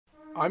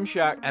I'm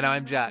Shaq, And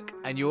I'm Jack,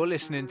 and you're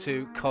listening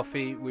to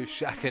Coffee with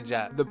Shaq and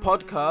Jack. the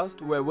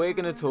podcast where we're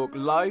going to talk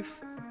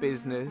life,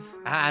 business,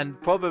 And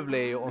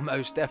probably, or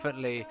most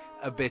definitely,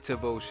 a bit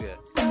of bullshit.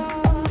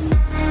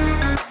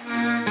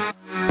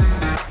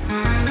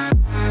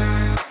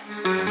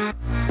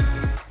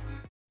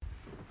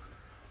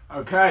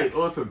 Okay,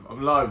 awesome.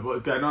 I'm live. What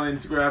is going on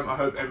Instagram? I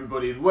hope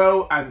everybody is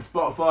well. And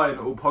Spotify and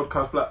all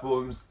podcast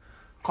platforms.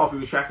 Coffee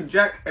with Shaq and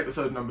Jack,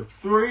 episode number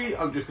 3.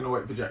 I'm just going to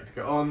wait for Jack to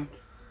get on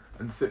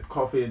and sip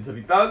coffee until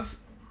he does.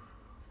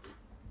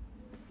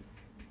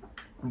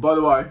 And by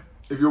the way,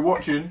 if you're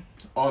watching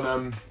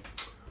on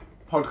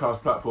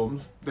podcast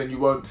platforms, then you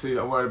won't see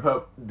that I'm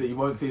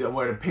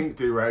wearing a pink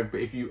do-rag. But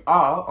if you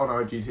are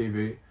on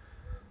IGTV,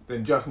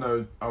 then just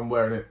know I'm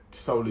wearing it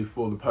solely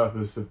for the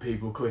purpose of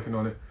people clicking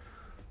on it.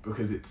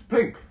 Because it's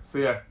pink. So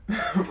yeah.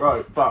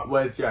 Right, but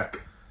where's Jack?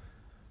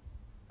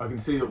 I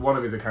can see that one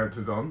of his accounts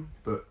is on,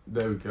 but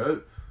there we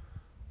go.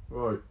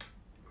 Right.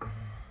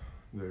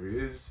 There he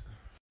is.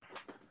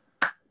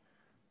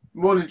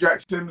 Morning,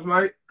 Jack Sims,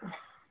 mate.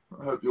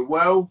 I hope you're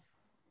well.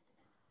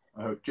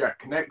 I hope Jack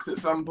connects at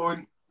some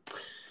point.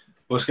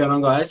 What's going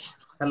on, guys?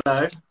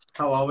 Hello.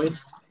 How are we?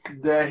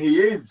 There he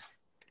is.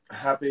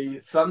 Happy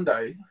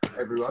Sunday,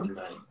 everyone.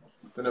 Sunday.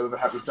 Don't know if a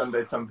happy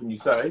Sunday is something you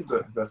say,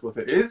 but that's what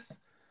it is.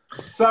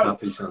 So,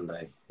 Happy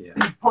Sunday. Yeah.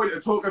 point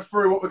to talk us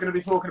through what we're going to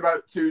be talking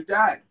about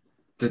today.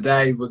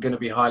 Today, we're going to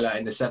be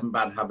highlighting the 7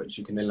 bad habits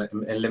you can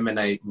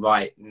eliminate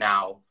right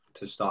now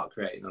to start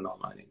creating an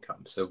online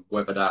income. So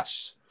whether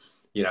that's,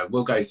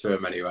 we'll go through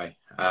them anyway.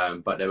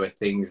 But there were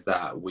things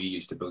that we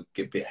used to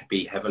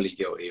be heavily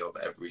guilty of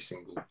every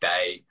single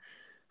day.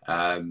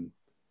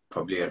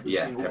 Probably,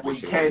 every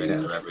single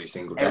minute of every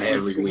single day,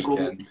 every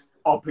weekend.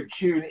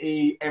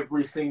 Opportunity,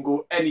 every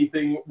single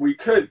anything we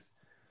could.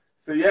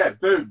 So yeah,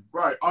 boom.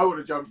 Right, I want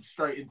to jump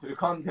straight into the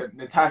content.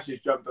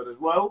 Natasha's jumped on as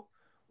well,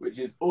 which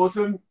is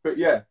awesome. But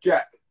yeah,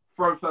 Jack,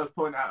 throw first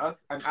point at us,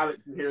 and Alex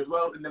is here as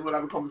well, and then we'll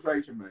have a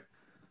conversation, mate.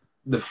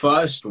 The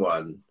first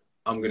one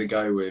I'm going to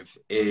go with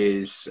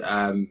is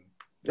don't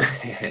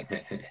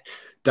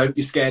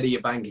be scared of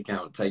your bank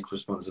account, take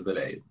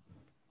responsibility.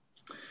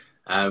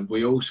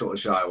 We all sort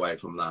of shy away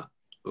from that.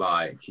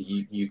 Like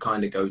you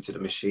kind of go to the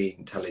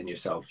machine telling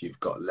yourself you've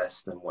got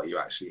less than what you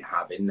actually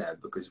have in there,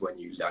 because when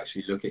you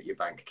actually look at your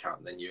bank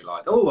account, then you're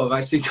like, oh, I've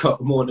actually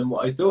got more than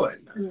what I thought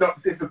in there.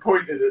 Not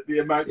disappointed at the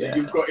amount that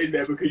you've got in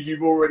there, because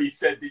you've already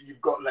said that you've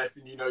got less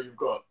than you've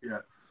got.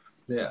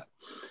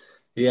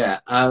 Yeah.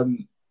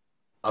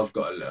 I've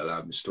got a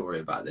little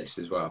story about this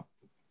as well.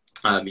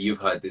 You've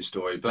heard this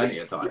story plenty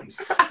of times,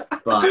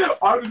 but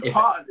I was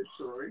part of this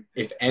story.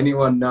 If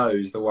anyone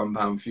knows the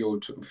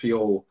 £1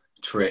 fuel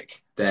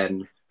trick,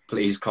 then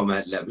please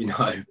comment, let me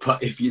know.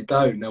 But if you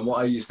don't, then what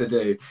I used to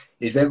do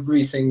is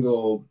every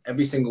single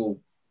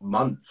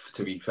month,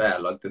 to be fair,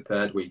 like the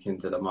 3rd week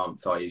into the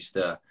month, I used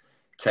to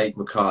take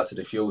my car to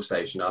the fuel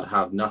station. I'd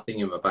have nothing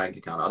in my bank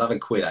account. I'd have a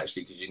quid,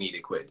 actually, because you need a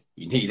quid.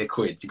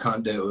 You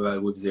can't do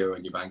it with zero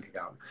in your bank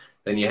account.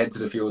 Then you head to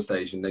the fuel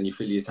station, then you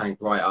fill your tank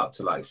right up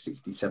to like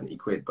 60, 70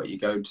 quid, but you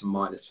go to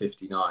minus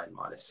 69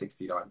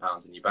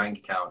 pounds in your bank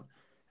account.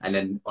 And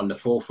then on the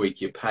 4th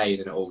week, you're paid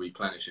and it all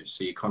replenishes.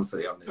 So you're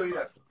constantly on this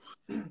cycle.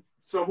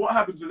 So what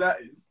happens with that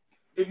is,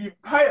 if you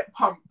pay at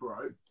pump,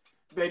 bro,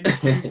 then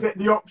you get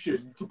the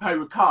option to pay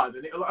with card.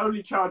 And it'll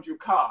only charge your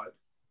card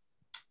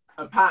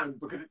 £1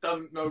 because it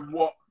doesn't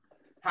know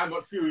how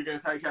much fuel you're going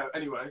to take out.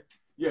 Anyway,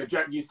 yeah,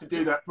 Jack used to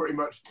do that pretty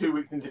much 2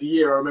 weeks into the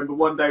year. I remember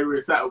one day we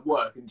were sat at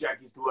work and Jack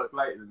used to work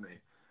later than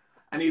me.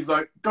 And he's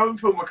like, go and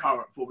fill my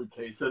car up for me,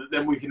 please, so that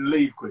then we can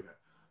leave quicker.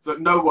 So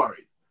no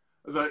worries.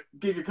 I was like,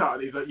 give your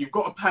card. He's like, you've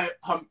got to pay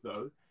at pump,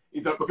 though.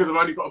 He's like, because I've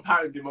only got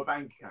 £1 in my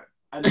bank account.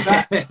 And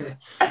that,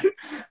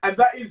 and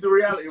that is the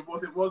reality of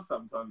what it was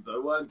sometimes, though,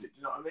 weren't it?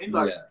 Do you know what I mean?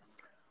 Like, yeah.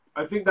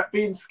 I think that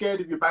being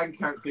scared of your bank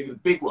account thing is a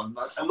big one.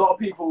 Like, a lot of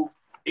people,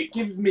 it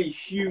gives me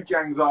huge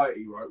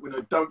anxiety, right, when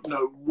I don't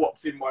know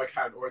what's in my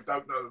account or I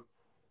don't know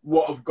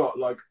what I've got.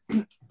 Like,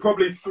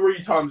 probably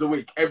 3 times a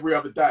week, every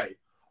other day,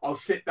 I'll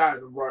sit down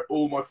and write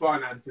all my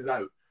finances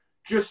out,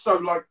 just so,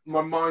 like,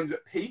 my mind's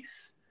at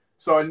peace.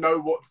 So I know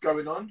what's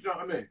going on. Do you know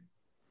what I mean?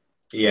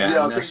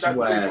 Yeah, and that's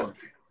where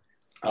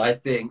I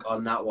think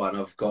on that one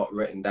I've got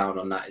written down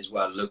on that as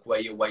well. Look where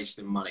you're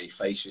wasting money,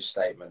 face your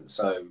statement.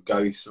 So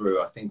go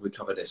through, I think we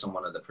covered this on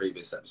one of the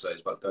previous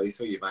episodes, but go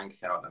through your bank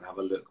account and have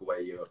a look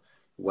where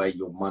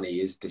your money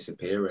is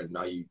disappearing.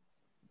 Are you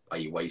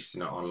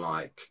wasting it on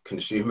like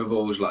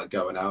consumables, like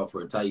going out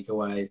for a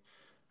takeaway?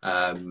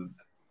 Are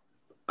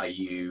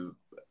you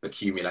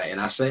accumulating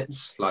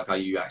assets? Like, are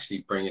you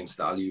actually bringing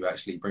stuff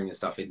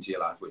into your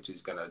life which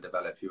is going to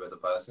develop you as a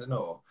person,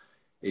 or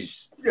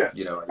is I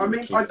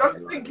mean, I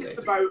don't think it's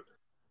about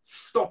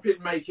stopping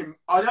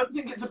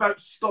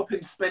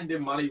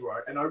spending money,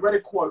 right? And I read a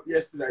quote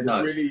yesterday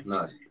that really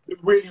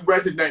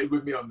resonated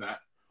with me on that.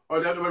 I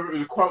don't know whether it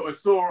was a quote I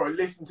saw or I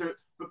listened to it,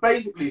 but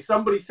basically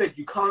somebody said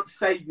you can't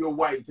save your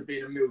way to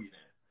being a millionaire.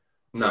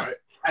 No. Right?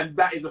 And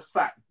that is a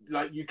fact.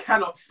 Like, you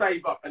cannot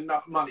save up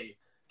enough money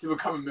to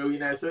become a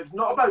millionaire. So it's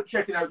not about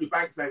checking out your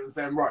bank statement and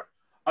saying, right,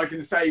 I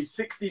can save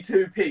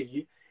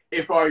 62p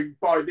if I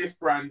buy this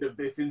brand of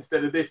this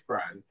instead of this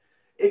brand.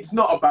 It's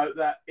not about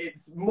that.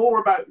 It's more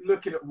about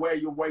looking at where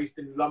you're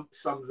wasting lump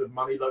sums of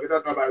money. Like, I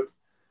don't know about,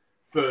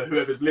 for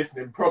whoever's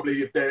listening,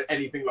 probably if they're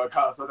anything like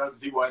us, I don't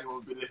see why anyone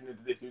would be listening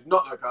to this who's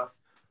not like us,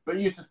 but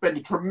used to spend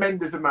a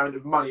tremendous amount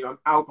of money on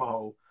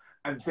alcohol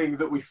and things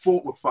that we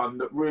thought were fun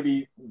that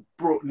really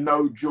brought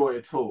no joy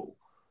at all.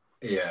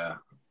 Yeah,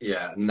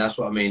 yeah, and that's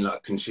what I mean,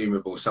 like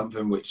consumable,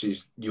 something which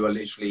is, you are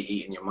literally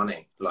eating your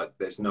money. Like,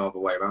 there's no other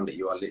way around it.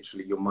 You are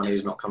literally, your money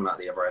is not coming out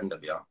the other end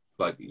of you.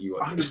 Like, you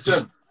are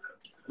 100%.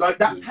 Like,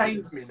 that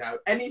pains me now.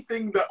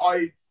 Anything that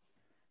I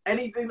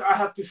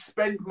have to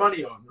spend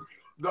money on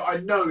that I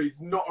know is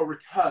not a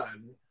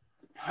return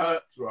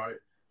hurts, right?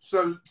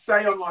 So,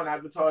 say online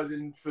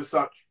advertising for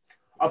such,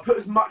 I put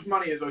as much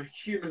money as I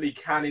humanly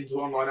can into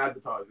online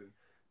advertising.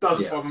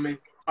 Doesn't bother me.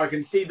 I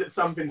can see that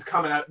something's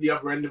coming out the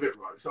other end of it,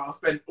 right? So I'll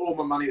spend all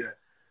my money there.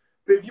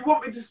 But if you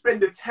want me to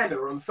spend a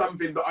tenner on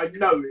something that I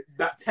know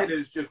that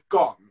tenner's just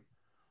gone,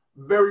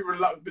 very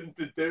reluctant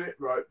to do it,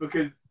 right?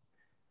 Because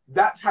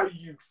that's how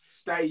you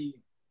stay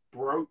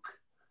broke.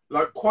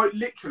 Like, quite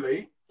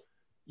literally,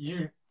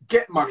 you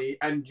get money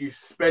and you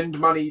spend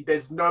money.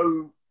 There's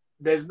no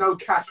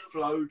cash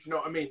flow. Do you know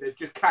what I mean? There's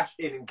just cash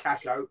in and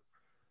cash out.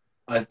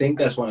 I think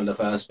that's one of the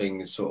first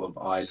things sort of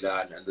I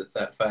learned, and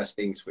the first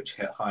things which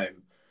hit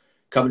home.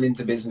 Coming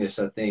into business,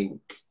 I think,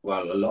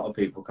 well, a lot of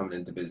people coming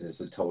into business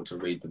are told to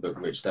read the book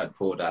Rich Dad,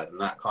 Poor Dad. And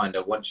that kind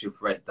of, once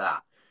you've read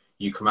that,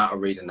 you come out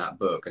of reading that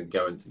book and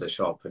go into the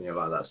shop and you're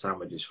like, that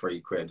sandwich is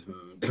 £3.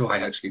 Do I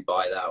actually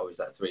buy that, or is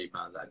that £3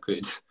 that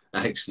could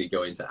actually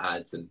go into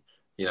ads? And,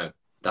 you know,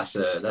 that's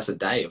a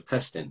day of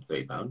testing,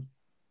 £3.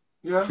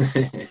 Yeah.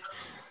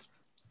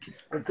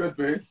 It could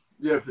be.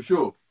 Yeah, for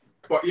sure.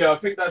 But yeah, I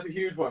think that's a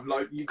huge one.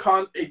 Like, you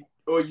can't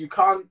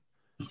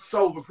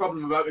solve a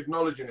problem without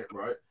acknowledging it,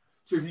 right?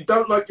 So if you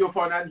don't like your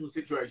financial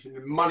situation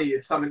and money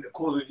is something that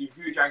causes you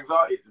huge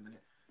anxiety at the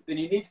minute, then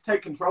you need to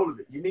take control of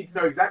it. You need to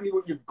know exactly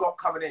what you've got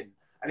coming in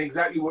and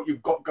exactly what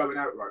you've got going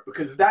out, right?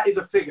 Because that is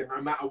a figure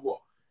no matter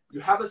what. You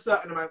have a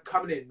certain amount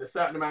coming in, a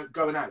certain amount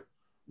going out,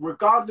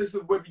 regardless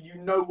of whether you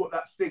know what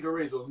that figure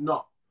is or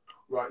not,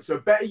 right? So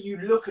better you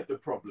look at the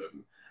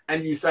problem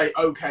and you say,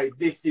 okay,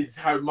 this is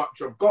how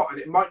much I've got. And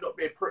it might not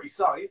be a pretty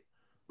sight,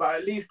 but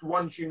at least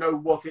once you know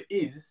what it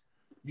is,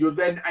 you're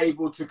then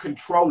able to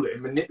control it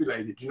and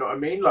manipulate it. Do you know what I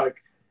mean? Like,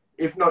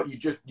 if not, you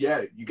just,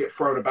 you get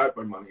thrown about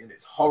by money and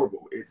it's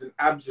horrible. It's an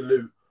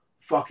absolute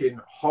fucking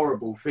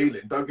horrible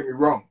feeling. Don't get me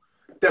wrong.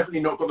 Definitely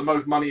not got the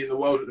most money in the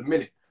world at the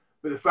minute.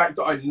 But the fact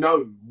that I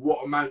know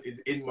what amount is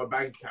in my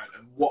bank account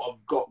and what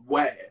I've got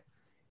where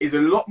is a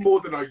lot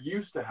more than I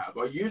used to have.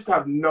 I used to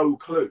have no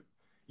clue.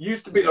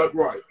 Used to be like,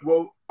 right,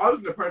 well, I was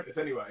an apprentice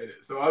anyway,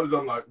 innit? So I was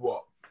on like,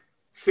 what,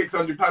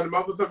 £600 a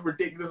month or something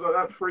ridiculous like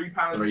that, £3.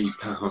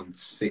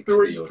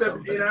 £3.60 or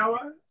something an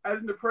hour as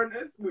an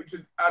apprentice, which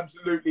has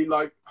absolutely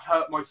like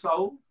hurt my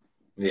soul.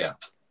 Yeah.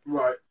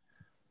 Right.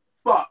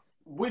 But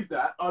with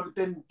that, I would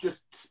then just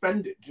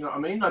spend it. Do you know what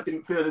I mean? I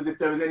didn't feel as if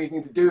there was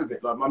anything to do with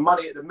it. Like, my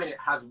money at the minute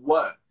has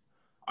worth.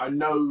 I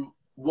know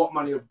what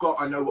money I've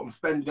got. I know what I'm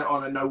spending it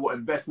on. I know what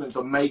investments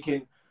I'm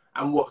making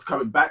and what's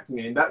coming back to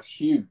me. And that's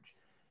huge.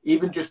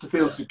 Even just to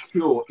feel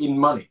secure in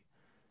money.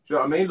 Do you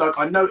know what I mean? Like,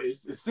 I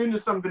noticed as soon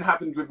as something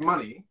happens with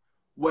money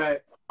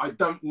where I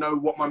don't know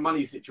what my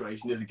money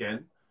situation is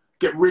again,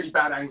 get really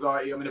bad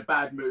anxiety, I'm in a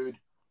bad mood,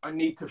 I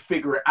need to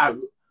figure it out,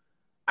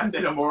 and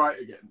then I'm all right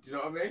again. Do you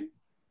know what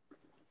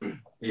I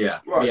mean? Yeah,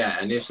 right. Yeah,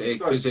 and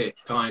because it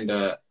kind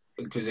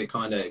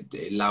of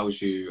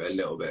allows you a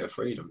little bit of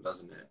freedom,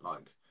 doesn't it?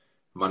 Like,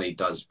 money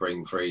does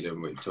bring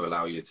freedom to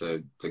allow you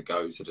to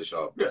go to the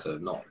shop,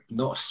 to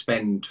not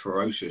spend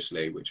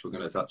ferociously, which we're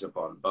going to touch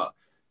upon, but,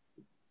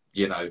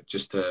 you know,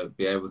 just to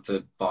be able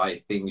to buy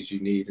things you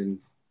need and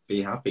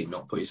be happy,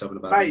 not put yourself in a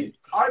bad mood.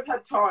 I've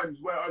had times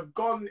where I've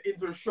gone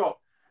into a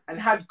shop and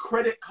had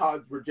credit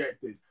cards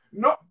rejected.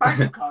 Not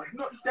bank cards,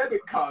 not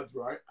debit cards,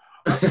 right?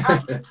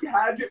 I've actually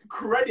had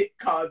credit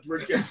cards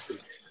rejected.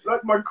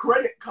 Like, my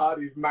credit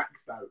card is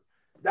maxed out.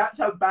 That's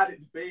how bad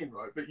it's been,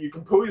 right? But you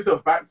can pull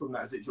yourself back from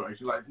that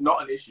situation. Like, it's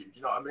not an issue. Do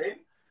you know what I mean?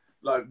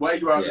 Like, where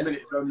you are at the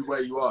minute is only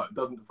where you are. It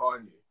doesn't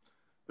define you.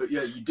 But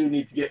yeah, you do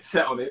need to get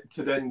set on it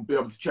to then be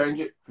able to change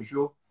it, for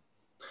sure.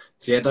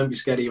 So yeah, don't be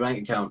scared of your bank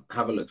account.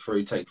 Have a look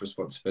through, take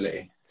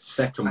responsibility.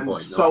 Second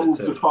point. Solve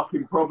the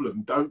fucking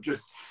problem. Don't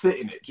just sit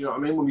in it. Do you know what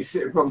I mean? When we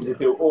sit in problems, we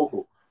feel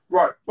awful.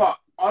 Right, but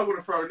I want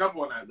to throw another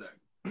one out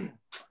there.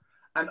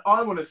 And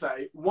I want to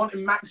say,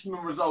 wanting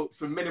maximum results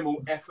for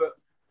minimal effort.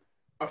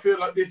 I feel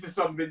like this is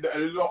something that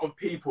a lot of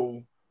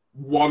people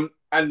want,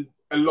 and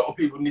a lot of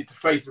people need to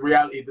face the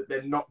reality that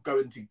they're not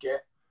going to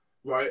get,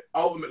 right?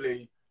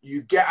 Ultimately,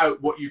 you get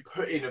out what you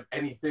put in of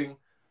anything.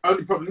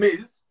 Only problem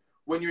is,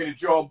 when you're in a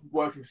job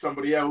working for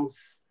somebody else,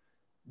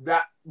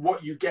 that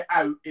what you get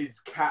out is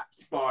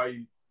capped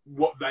by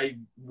what they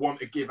want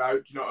to give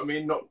out. Do you know what I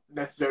mean? Not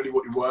necessarily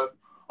what you're worth.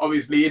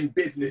 Obviously, in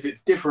business,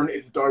 it's different.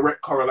 It's a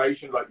direct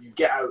correlation. Like, you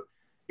get out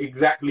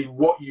exactly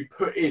what you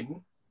put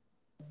in.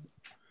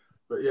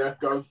 But yeah,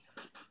 go.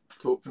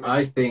 Talk to me.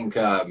 I think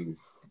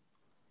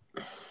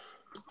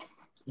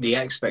the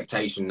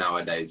expectation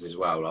nowadays as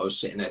well. I was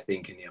sitting there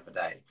thinking the other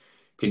day,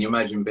 can you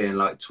imagine being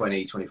like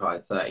 20,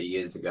 25, 30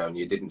 years ago and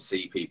you didn't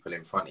see people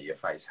in front of your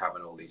face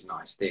having all these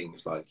nice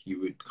things? Like,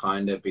 you would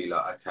kind of be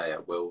like, okay, I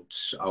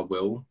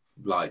will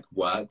like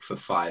work for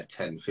 5,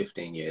 10,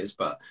 15 years.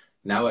 But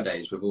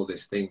nowadays with all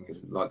these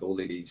things, like all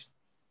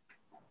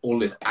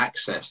this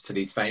access to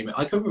these famous,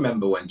 I can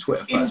remember when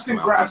Twitter first came Instant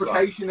out.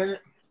 gratification, innit?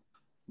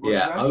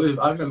 Yeah,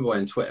 I remember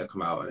when Twitter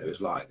came out and it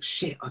was like,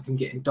 shit, I can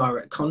get in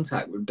direct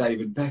contact with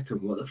David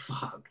Beckham. What the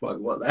fuck? Like,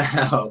 what the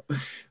hell?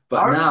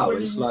 But now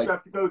it's like, you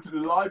have to go to the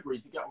library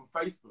to get on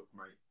Facebook,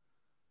 mate.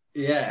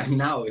 yeah,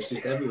 now it's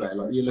just everywhere.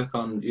 Like, you look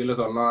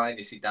online,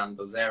 you see Dan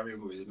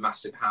Bilzerian with his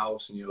massive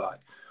house, and you're like,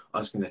 oh,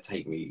 it's going to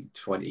take me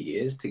 20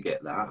 years to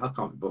get that. I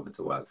can't be bothered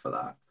to work for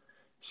that.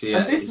 So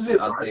yeah,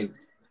 I think.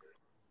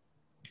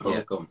 Oh,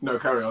 yeah, go on. No,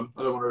 carry on.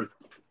 I don't want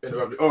to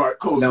interrupt you. All right,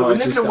 cool. No,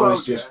 so I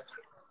was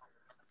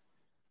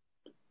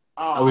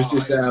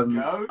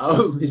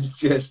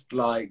just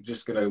like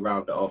just gonna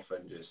round it off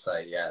and just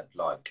say, yeah,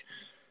 like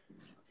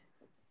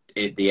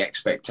the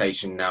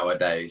expectation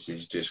nowadays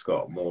has just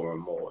got more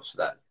and more, so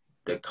that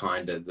the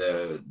kind of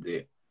the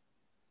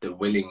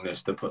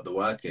willingness to put the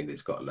work in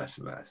has got less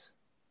and less.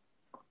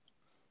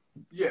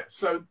 Yeah,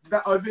 so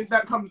I think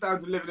that comes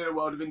down to living in a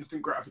world of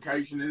instant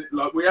gratification. And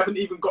like, we haven't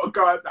even got to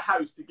go out the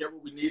house to get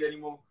what we need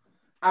anymore.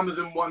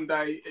 Amazon, one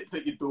day it's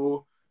at your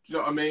door. Do you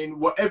know what I mean?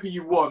 Whatever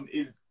you want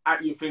is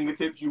at your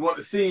fingertips. You want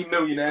to see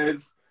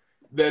millionaires,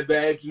 they're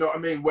there. Do you know what I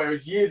mean?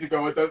 Whereas years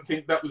ago, I don't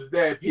think that was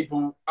there.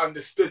 People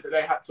understood that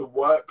they had to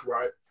work,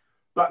 right?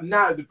 But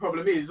now the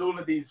problem is all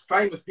of these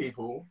famous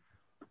people,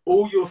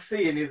 all you're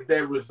seeing is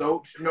their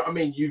results. Do you know what I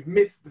mean? You've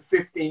missed the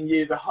 15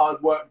 years of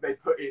hard work they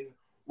put in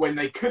when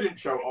they couldn't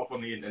show it off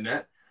on the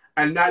internet.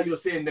 And now you're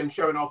seeing them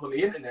showing off on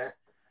the internet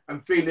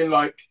and feeling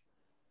like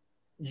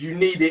you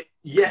need it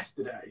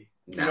yesterday.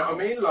 You know what I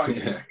mean? Like,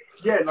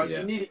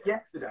 you need it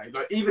yesterday.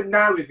 Like, even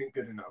now isn't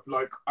good enough.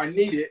 Like, I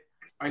need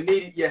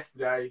it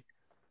yesterday.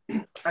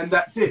 And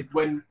that's it.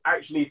 When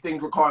actually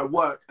things require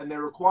work and they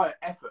require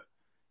effort.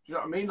 Do you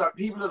know what I mean? Like,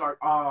 people are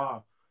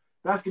like,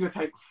 that's going to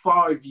take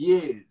 5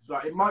 years.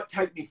 Like, it might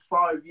take me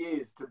 5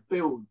 years to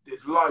build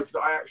this life that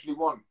I actually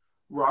want.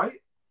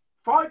 Right?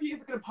 5 years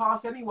are going to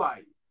pass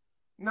anyway.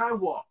 Now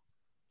what?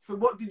 So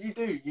what did you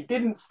do? You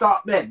didn't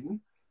start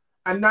then,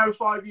 and now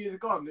 5 years are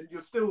gone, and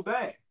you're still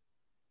there.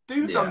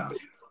 Do something.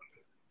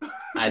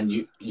 And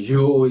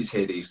you always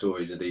hear these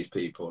stories of these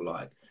people.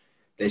 Like,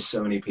 there's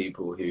so many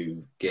people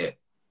who get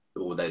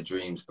all their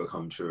dreams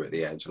become true at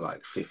the age of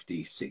like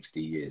 50,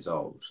 60 years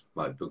old,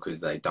 like, because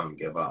they don't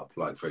give up.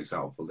 Like, for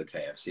example, the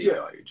KFC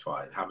guy who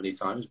tried how many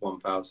times?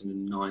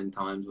 1,009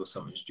 times or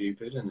something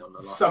stupid, and on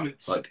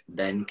the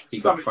then he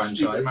got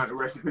franchised. Amount of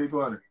recipe,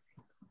 wasn't it?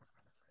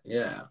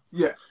 Yeah.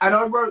 Yeah, and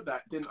I wrote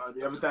that, didn't I,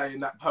 the other day in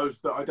that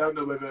post that I don't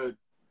know whether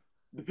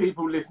the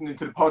people listening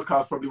to the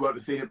podcast probably won't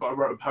have seen it, but I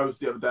wrote a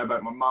post the other day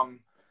about my mum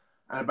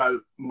and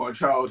about my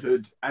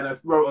childhood, and I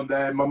wrote on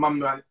there, my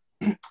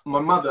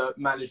mother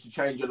managed to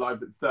change her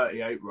life at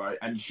 38, right?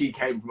 And she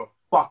came from a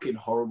fucking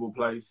horrible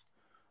place,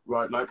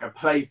 right? Like, a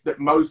place that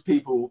most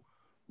people,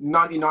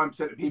 99%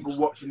 of people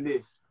watching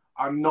this,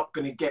 are not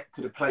going to get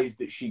to the place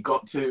that she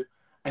got to.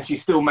 And she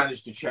still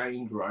managed to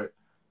change, right?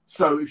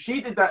 So if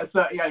she did that at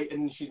 38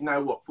 and she's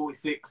now,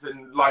 46,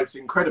 and life's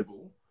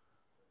incredible,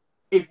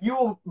 if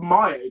you're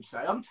my age, say,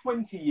 I'm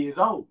 20 years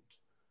old,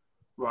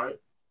 right?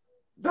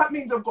 That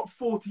means I've got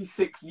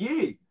 46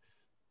 years.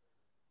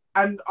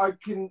 And I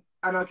can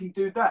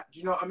do that. Do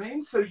you know what I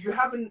mean? So you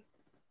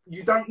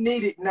don't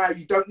need it now.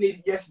 You don't need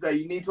it yesterday.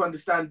 You need to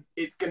understand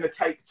it's going to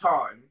take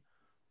time,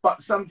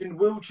 but something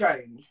will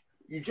change.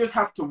 You just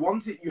have to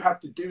want it. You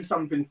have to do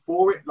something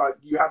for it. Like,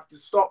 you have to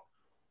stop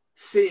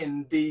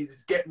seeing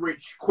these get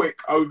rich quick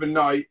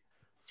overnight.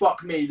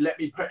 Fuck me. Let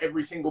me put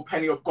every single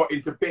penny I've got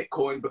into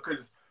Bitcoin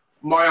because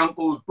my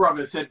uncle's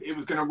brother said it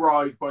was going to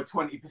rise by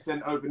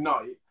 20%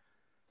 overnight.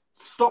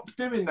 Stop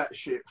doing that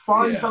shit.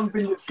 Find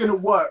something that's going to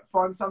work.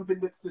 Find something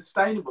that's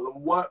sustainable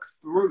and work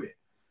through it.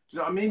 Do you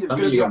know what I mean? There's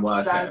going to be ups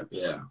and downs.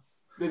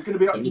 There's going to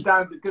be ups and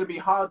downs. There's going to be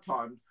hard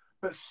times.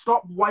 But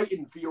stop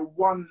waiting for your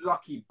one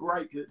lucky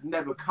break that's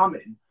never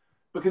coming,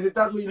 because it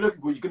does what you're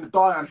looking for. You're going to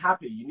die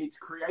unhappy. You need to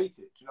create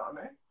it. Do you know what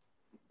I mean?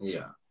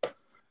 Yeah.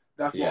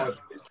 That's what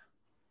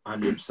I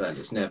did. 100%.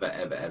 It's never,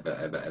 ever, ever,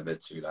 ever, ever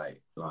too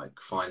late. Like,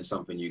 find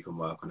something you can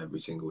work on every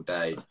single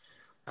day.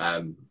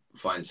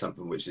 Find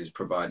something which has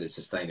provided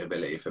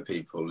sustainability for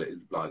people,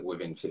 like,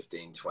 within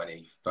 15,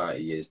 20,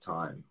 30 years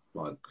time.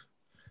 Like,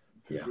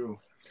 yeah. Sure.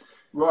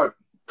 Right.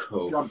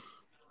 Cool. Jump.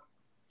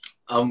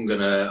 I've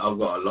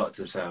got a lot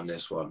to say on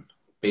this one.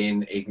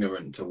 Being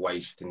ignorant to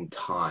wasting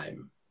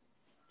time.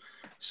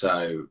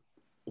 So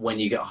when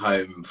you get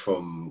home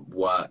from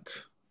work,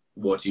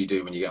 what do you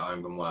do when you get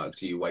home from work?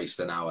 Do you waste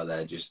an hour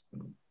there just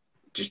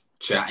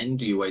chatting?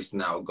 Do you waste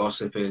an hour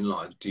gossiping?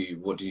 Like,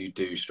 what do you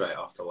do straight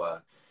after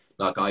work?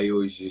 Like, I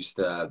always used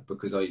to,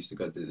 because I used to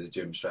go to the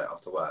gym straight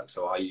after work,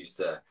 so I used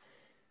to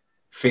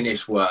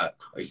finish work.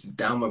 I used to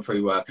down my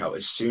pre-workout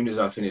as soon as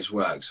I finish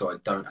work, so I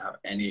don't have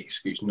any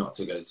excuse not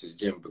to go to the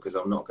gym, because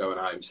I'm not going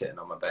home sitting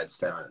on my bed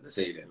staring at the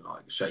ceiling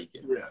like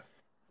shaking. Yeah.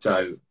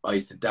 So I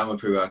used to down my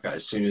pre-workout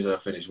as soon as I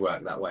finished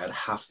work. That way I'd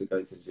have to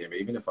go to the gym,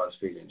 even if I was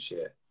feeling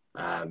shit.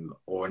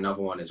 Or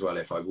another one as well,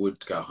 if I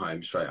would go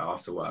home straight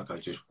after work, I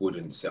just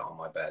wouldn't sit on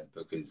my bed,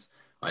 because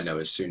I know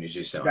as soon as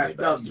you sit on your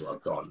bed, you are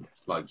gone.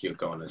 Like, you're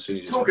gone as soon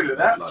as you Talking sit of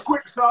on your that, bed, like...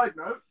 quick side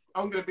note,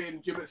 I'm going to be in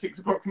the gym at 6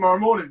 o'clock tomorrow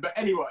morning. But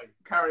anyway,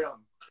 carry on.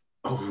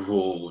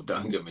 Oh,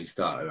 don't get me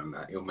started on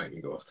that. You'll make me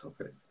go off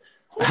topic.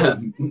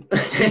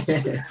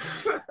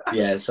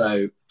 Yeah,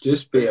 so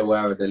just be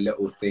aware of the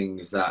little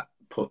things that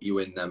put you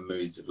in them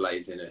moods of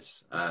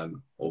laziness,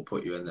 or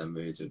put you in them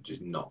moods of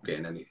just not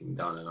getting anything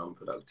done and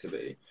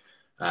unproductivity.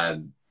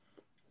 What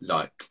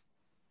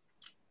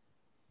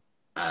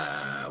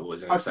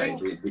was I going to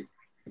say?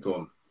 Go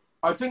on.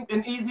 I think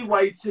an easy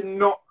way to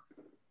not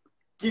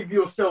give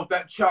yourself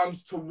that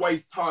chance to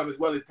waste time as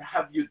well is to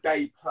have your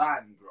day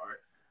planned, right?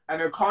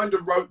 And I kind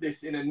of wrote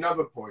this in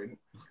another point,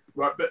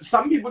 right? But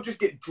some people just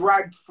get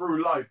dragged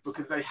through life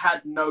because they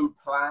had no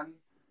plan,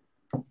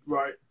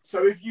 right?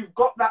 So if you've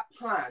got that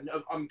plan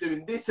of, I'm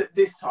doing this at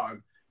this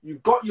time,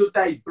 you've got your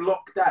day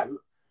blocked out,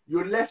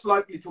 you're less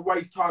likely to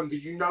waste time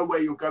because you know where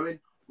you're going.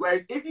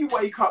 Whereas if you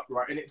wake up,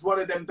 right, and it's one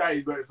of them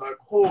days where it's like,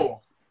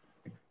 oh,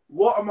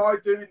 what am I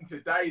doing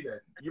today then?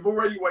 You've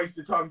already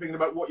wasted time thinking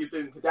about what you're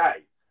doing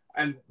today.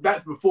 And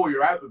that's before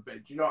you're out of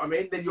bed, you know what I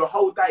mean? Then your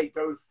whole day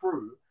goes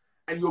through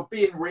and you're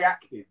being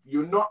reactive.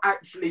 You're not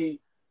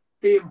actually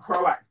being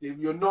proactive.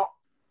 You're not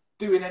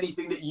doing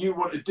anything that you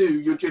want to do.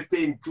 You're just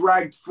being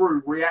dragged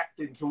through,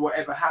 reacting to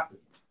whatever happens.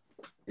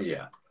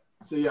 Yeah.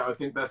 So, yeah, I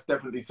think that's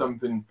definitely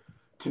something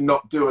to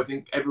not do. I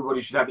think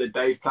everybody should have their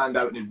days planned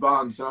out in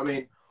advance. So, I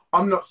mean,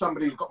 I'm not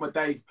somebody who's got my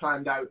days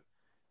planned out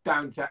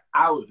down to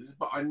hours,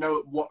 but I know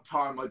at what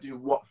time I do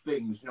what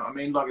things, you know what I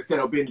mean? Like I said,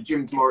 I'll be in the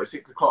gym tomorrow at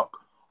 6 o'clock.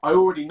 I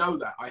already know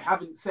that. I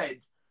haven't said,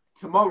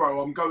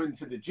 tomorrow I'm going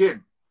to the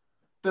gym.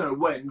 Don't know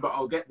when, but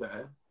I'll get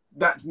there.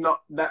 That's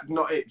not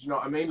it, do you know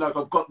what I mean? Like,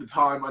 I've got the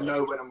time, I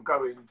know when I'm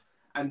going,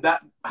 and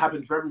that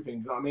happens for everything,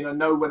 do you know what I mean? I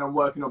know when I'm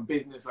working on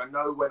business, I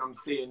know when I'm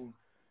seeing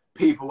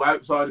people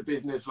outside of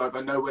business, like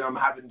I know when I'm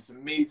having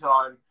some me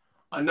time,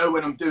 I know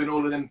when I'm doing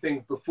all of them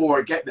things before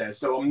I get there,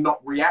 so I'm not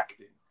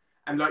reacting.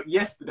 And like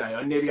yesterday,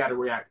 I nearly had a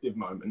reactive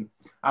moment.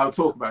 I'll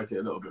talk about it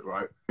a little bit,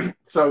 right?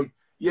 So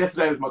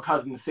yesterday was my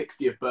cousin's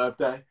 60th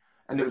birthday,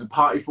 and there was a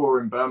party for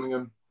her in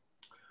Birmingham.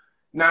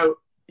 Now,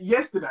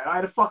 yesterday, I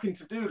had a fucking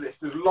to-do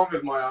list as long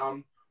as my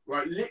arm,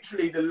 right?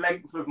 Literally the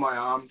length of my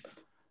arm.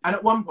 And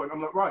at one point,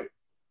 I'm like, right,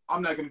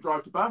 I'm now going to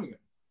drive to Birmingham.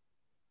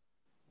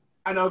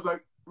 And I was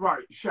like,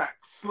 right, Shaq,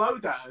 slow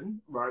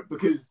down, right?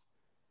 Because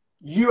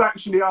you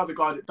actually are the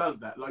guy that does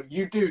that. Like,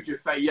 you do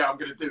just say, yeah, I'm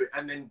going to do it,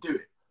 and then do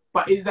it.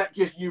 But is that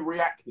just you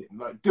reacting?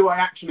 Like, do I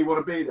actually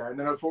want to be there? And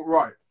then I thought,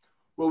 right,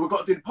 well, we've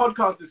got to do the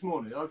podcast this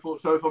morning. I thought,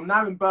 so if I'm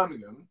now in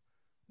Birmingham,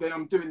 then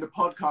I'm doing the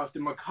podcast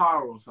in my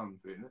car or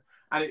something,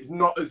 and it's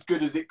not as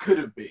good as it could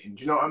have been.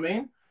 Do you know what I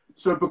mean?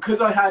 So because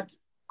I had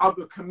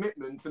other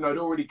commitments and I'd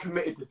already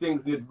committed to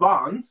things in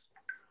advance,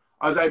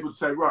 I was able to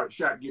say, right,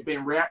 Shaq, you're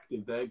being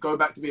reactive there. Go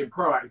back to being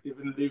proactive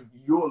and live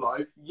your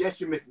life. Yes,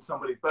 you're missing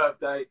somebody's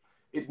birthday.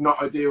 It's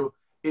not ideal.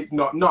 It's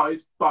not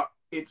nice, but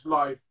it's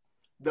life.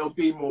 There'll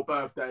be more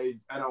birthdays,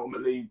 and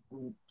ultimately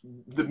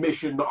the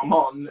mission that I'm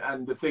on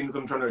and the things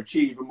I'm trying to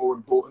achieve are more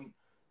important.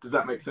 Does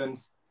that make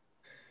sense?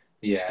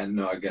 Yeah,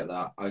 no, I get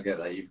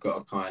that. You've got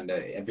to kind of,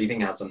 everything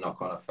has a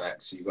knock-on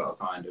effect, so you've got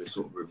to kind of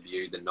sort of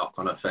review the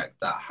knock-on effect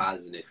that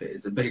has, and if it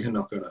is a bigger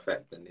knock-on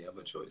effect than the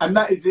other choice. And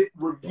that is it,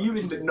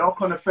 reviewing the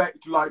knock-on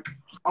effect. Like,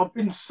 I've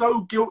been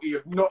so guilty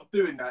of not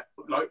doing that,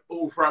 like,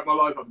 all throughout my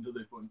life up until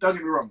this point. Don't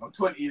get me wrong, I'm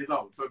 20 years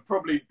old, so I've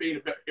probably been a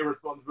bit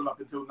irresponsible up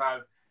until now.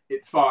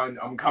 It's fine,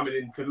 I'm coming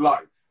into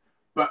life.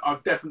 But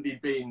I've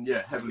definitely been,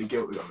 heavily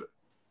guilty of it.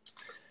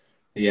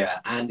 Yeah,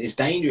 and it's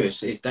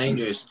dangerous. It's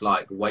dangerous,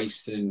 like,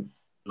 wasting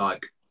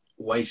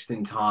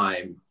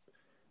time.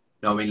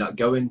 No, I mean, like,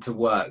 going to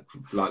work,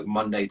 like,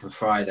 Monday to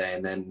Friday,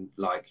 and then,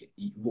 like,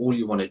 all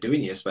you want to do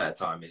in your spare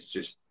time is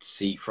just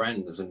see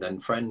friends, and then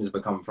friends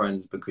become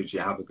friends because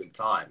you have a good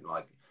time.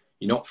 Like,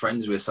 you're not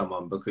friends with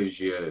someone because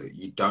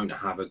you don't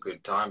have a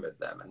good time with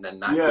them, and then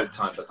that good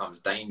time becomes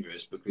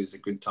dangerous because a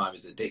good time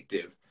is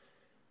addictive.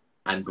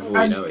 And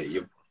before you know it,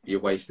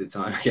 you're wasted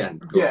time again.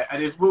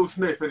 And it's Will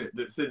Smith, isn't it,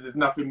 that says there's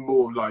nothing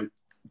more like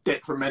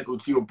detrimental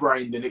to your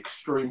brain than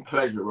extreme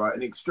pleasure, right?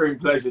 And extreme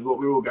pleasure is what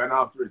we're all going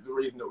after. It's the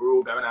reason that we're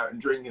all going out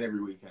and drinking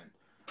every weekend.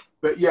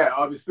 But yeah,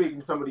 I was speaking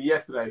to somebody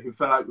yesterday who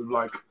fell out with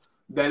like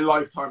their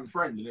lifetime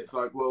friend, and it's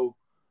like, well,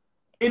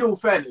 in all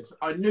fairness,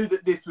 I knew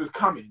that this was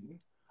coming.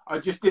 I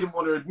just didn't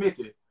want to admit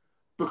it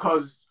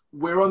because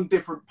we're on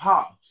different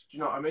paths. Do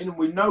you know what I mean? And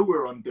we know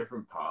we're on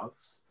different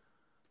paths.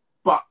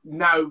 But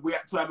now we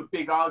had to have a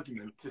big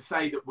argument to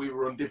say that we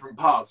were on different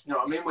paths. You know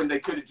what I mean? When they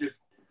could have just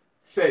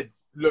said,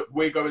 look,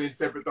 we're going in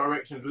separate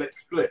directions, let's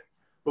split.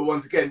 But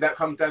once again, that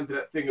comes down to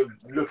that thing of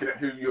looking at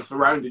who you're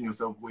surrounding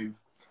yourself with.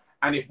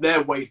 And if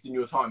they're wasting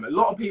your time. A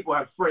lot of people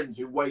have friends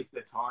who waste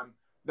their time.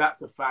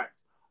 That's a fact.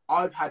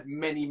 I've had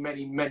many,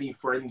 many, many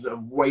friends that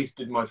have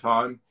wasted my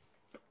time.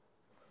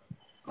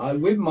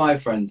 With my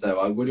friends though,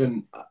 I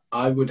wouldn't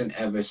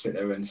ever sit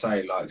there and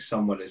say like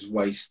someone has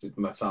wasted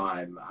my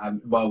time.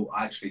 Well,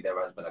 actually,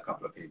 there has been a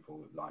couple of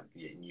people like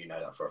you know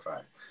that for a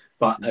fact.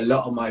 But a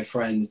lot of my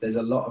friends, there's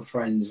a lot of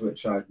friends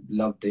which I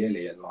love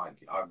dearly and like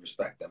I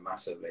respect them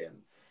massively, and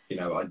you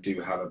know I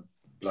do have a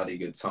bloody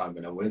good time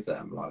when I'm with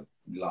them, like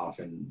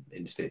laughing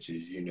in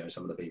stitches. You know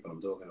some of the people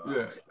I'm talking about.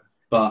 Yeah.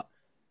 But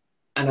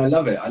and I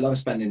love it. I love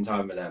spending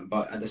time with them.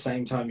 But at the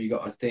same time, you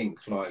got to think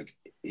like,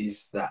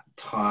 is that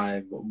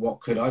time,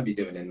 what could I be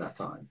doing in that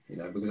time? You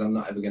know, because I'm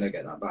not ever going to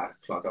get that back.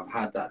 Like I've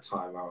had that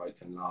time where I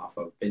can laugh.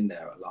 I've been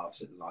there at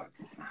laughs, like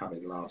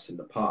having laughs in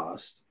the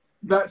past.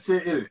 That's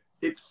it, isn't it?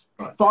 It's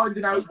Right.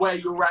 finding out where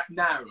you're at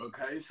now,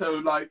 okay? So,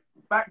 like,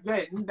 back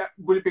then, that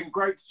would have been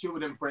great to chill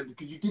with them friends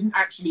because you didn't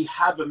actually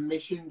have a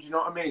mission, do you know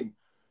what I mean?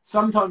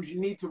 Sometimes you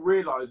need to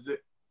realise that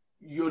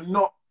you're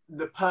not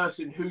the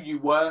person who you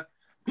were.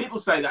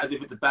 People say that as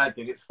if it's a bad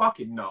thing. It's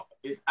fucking not.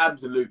 It's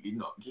absolutely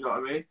not. Do you know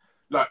what I mean?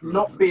 Like,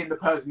 not being the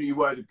person who you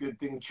were is a good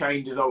thing.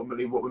 Change is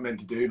ultimately what we're meant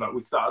to do. Like,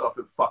 we started off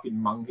with fucking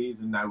monkeys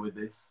and now we're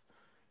this.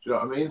 Do you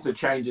know what I mean? So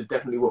change is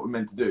definitely what we're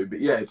meant to do. But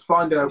yeah, it's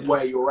finding out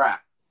where you're at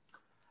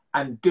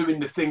and doing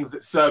the things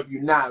that serve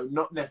you now,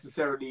 not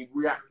necessarily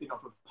reacting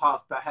off of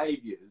past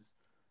behaviours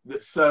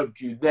that served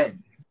you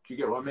then. Do you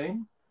get what I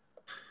mean?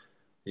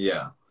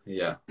 Yeah.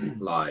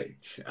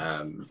 Like,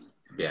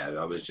 yeah,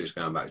 I was just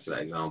going back to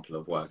that example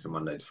of working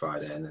Monday to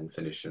Friday and then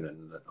finishing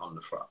on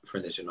the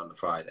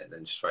Friday, and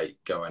then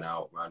straight going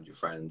out around your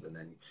friends and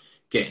then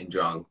getting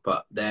drunk.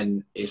 But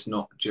then it's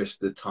not just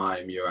the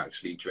time you're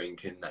actually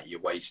drinking that you're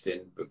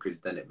wasting, because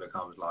then it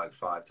becomes like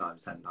 5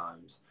 times, 10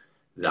 times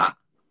that.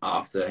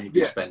 After if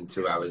you spend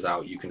 2 hours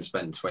out, you can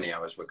spend 20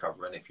 hours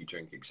recovering if you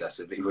drink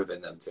excessively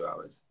within them 2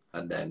 hours,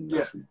 and then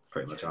that's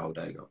pretty much a whole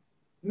day gone.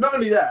 Not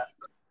only that,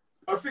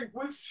 I think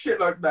with shit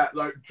like that,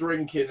 like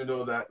drinking and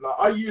all that, like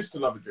I used to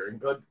love a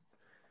drink, but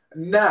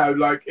now,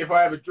 like if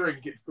I have a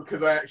drink, it's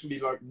because I actually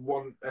like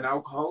want an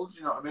alcohol. Do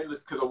you know what I mean?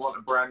 It's because I want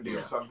a brandy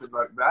or something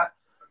like that.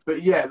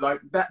 But yeah, like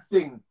that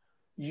thing,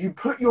 you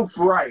put your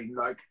brain,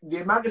 like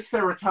the amount of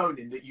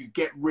serotonin that you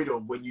get rid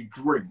of when you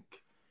drink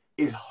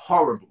is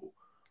horrible,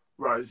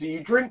 right? So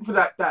you drink for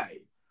that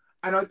day,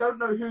 and I don't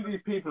know who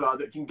these people are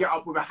that can get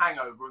up with a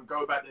hangover and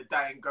go about their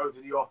day and go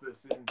to the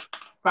office and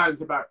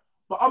bounce about.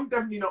 But I'm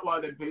definitely not one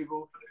of them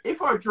people.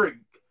 If I drink,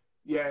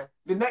 the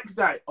next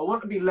day I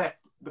want to be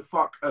left the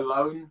fuck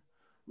alone,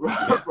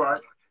 right? Yeah.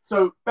 Right.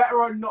 So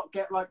better I not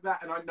get like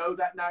that, and I know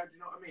that now. Do you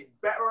know what I mean?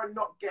 Better I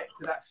not get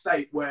to that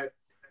state where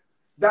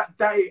that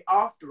day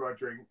after I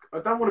drink, I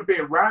don't want to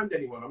be around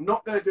anyone. I'm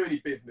not going to do any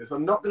business.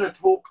 I'm not going to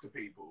talk to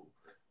people.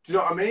 Do you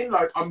know what I mean?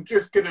 Like I'm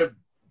just going to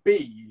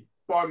be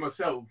by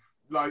myself,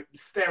 like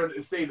staring at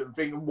the ceiling,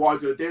 thinking, why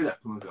do I do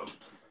that to myself?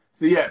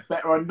 So yeah,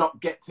 better I not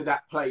get to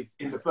that place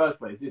in the first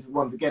place. This is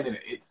once again in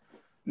it. It's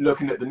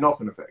looking at the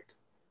knock-on effect.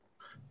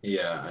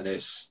 Yeah, and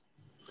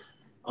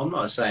I'm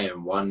not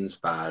saying one's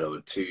bad or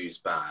two's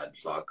bad.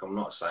 Like I'm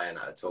not saying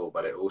that at all.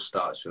 But it all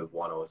starts with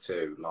 1 or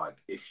 2. Like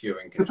if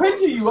you're in control.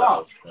 Depends who you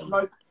are. Then...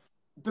 Like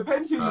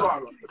depends who you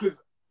are. Because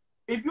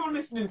if you're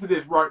listening to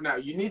this right now,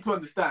 you need to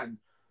understand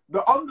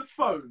that on the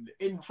phone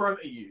in front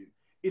of you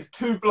is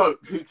 2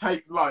 blokes who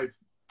take life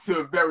to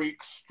a very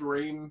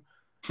extreme.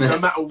 No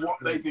matter what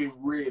they do,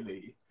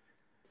 really.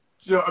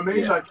 Do you know what I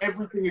mean? Yeah. Like,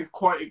 everything is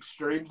quite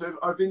extreme. So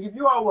I think if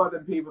you are one of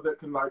them people that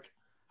can, like,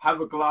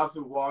 have a glass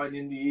of wine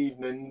in the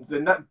evening,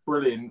 then that's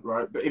brilliant,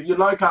 right? But if you're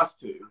like us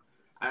two,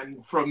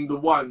 and from the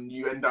one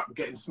you end up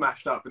getting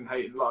smashed up and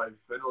hating life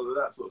and all of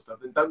that sort of stuff,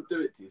 then don't do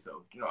it to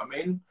yourself. Do you know what I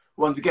mean?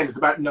 Once again, it's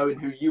about knowing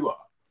who you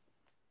are.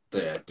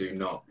 Yeah,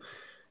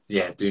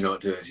 do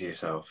not do it to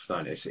yourself.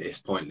 Don't. It's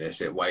pointless.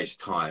 It wastes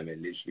time.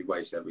 It literally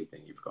wastes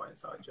everything you've got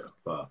inside you.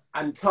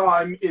 And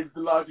time is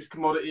the largest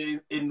commodity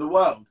in the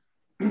world.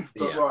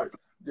 Yeah. Right.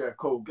 Yeah,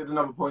 cool. Get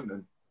another point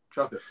then.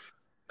 Chuck it.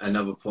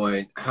 Another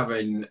point,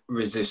 having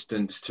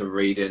resistance to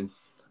reading.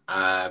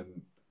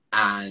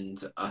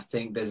 And I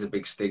think there's a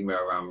big stigma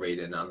around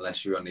reading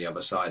unless you're on the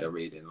other side of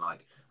reading.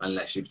 Like,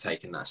 unless you've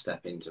taken that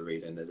step into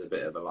reading, there's a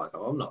bit of a like,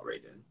 oh, I'm not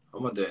reading.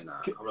 I'm not doing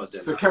that. I'm not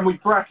doing that. So can we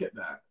bracket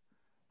that?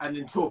 And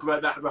then talk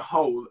about that as a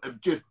whole of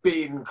just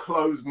being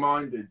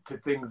closed-minded to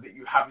things that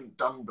you haven't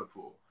done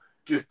before.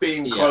 Just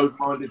being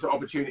closed-minded to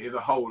opportunity as a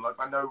whole. Like,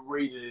 I know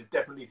reading is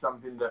definitely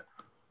something that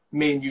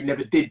me and you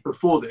never did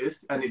before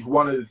this, and it's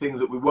one of the things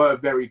that we were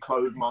very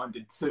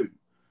closed-minded to. Do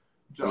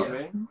you know what I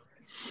mean?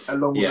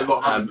 Along with a lot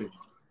of other things.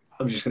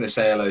 I'm just going to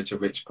say hello to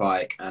Rich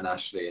Pike and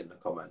Ashley in the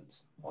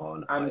comments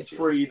on and IG.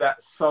 Free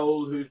That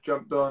Soul who's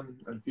jumped on,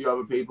 and a few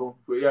other people.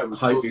 But yeah,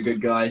 Hope you're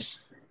good, guys.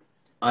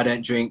 I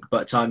don't drink,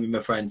 but time with my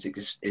friends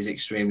is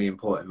extremely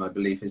important. My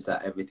belief is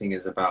that everything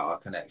is about our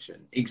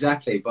connection.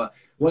 Exactly. But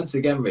once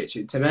again, Rich,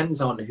 it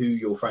depends on who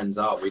your friends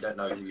are. We don't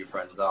know who your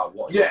friends are.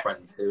 What are your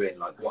friends doing?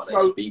 Like, what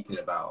are they speaking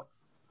about?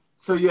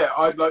 So, yeah,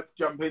 I'd like to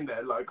jump in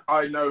there. Like,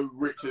 I know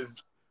Rich's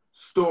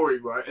story,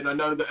 right? And I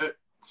know that at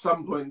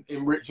some point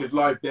in Rich's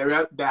life, there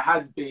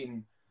has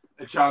been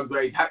a chance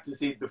where he's had to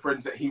see the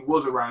friends that he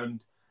was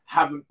around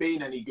haven't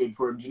been any good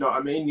for him. Do you know what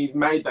I mean? He's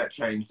made that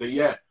change. So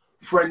yeah,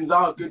 friends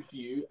are good for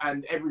you,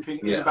 and everything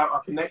is about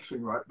our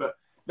connection, right? But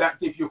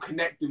that's if you're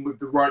connecting with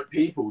the right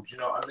people. Do you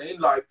know what I mean?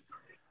 Like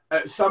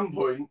at some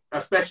point,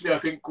 especially I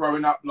think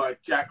growing up,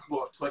 like Jack's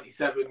what,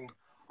 27,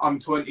 I'm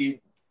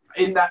 20.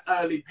 In that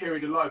early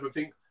period of life, I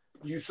think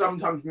you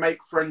sometimes make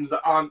friends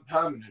that aren't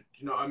permanent. Do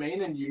you know what I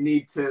mean? And you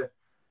need to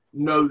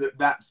know that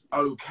that's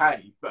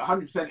okay. But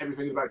 100%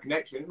 everything is about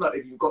connection. Like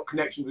if you've got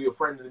connections with your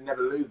friends and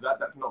never lose that,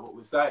 that's not what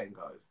we're saying,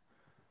 guys.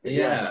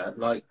 Yeah,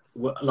 like,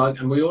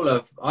 and we all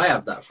have. I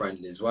have that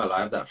friend as well. I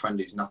have that friend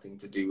who's nothing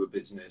to do with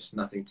business,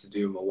 nothing to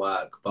do with my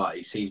work, but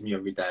he sees me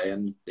every day,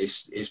 and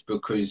it's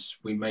because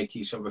we make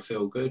each other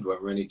feel good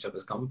when we're in each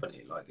other's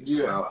company. Like it's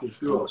about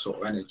what sort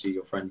of energy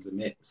your friends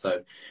emit.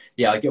 So,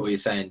 yeah, I get what you're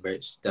saying,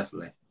 Rich.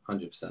 Definitely,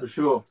 100%. For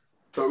sure.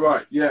 But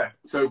right, yeah.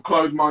 So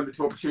closed-minded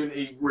to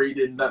opportunity,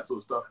 reading, that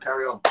sort of stuff.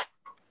 Carry on.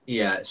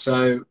 Yeah.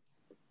 So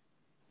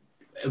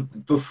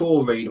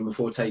before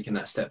taking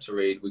that step to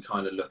read, we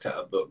kind of look at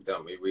a book,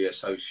 don't we? We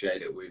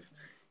associate it with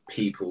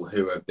people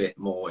who are a bit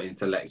more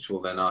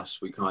intellectual than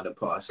us. We kind of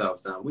put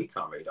ourselves down. We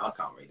can't read. I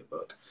can't read a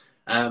book.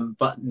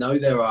 But no,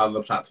 there are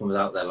other platforms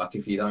out there. Like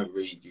if you don't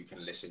read, you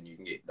can listen. You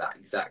can get that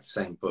exact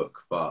same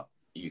book, but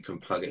you can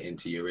plug it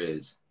into your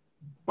ears.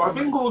 But I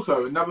think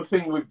also another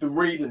thing with the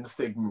reading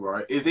stigma,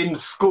 right, is in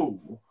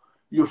school,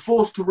 you're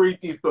forced to read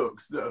these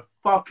books that are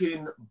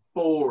fucking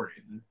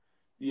boring.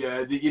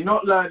 Yeah, that you're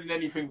not learning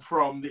anything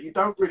from, that you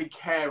don't really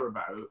care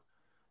about,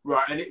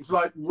 right? And it's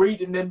like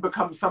reading then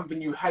becomes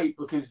something you hate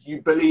because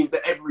you believe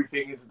that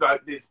everything is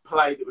like this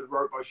play that was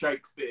wrote by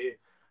Shakespeare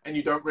and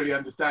you don't really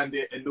understand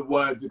it and the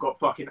words have got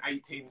fucking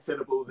 18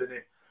 syllables in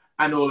it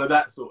and all of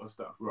that sort of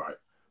stuff, right?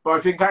 But I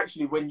think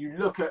actually when you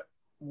look at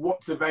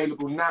what's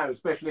available now,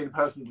 especially in the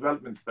personal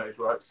development space,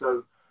 right?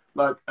 So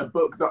like a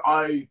book that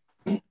I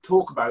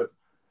talk about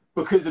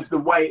because of the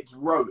way it's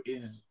wrote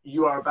is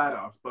You Are a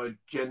Badass by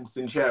Jen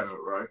Sincero,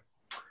 right?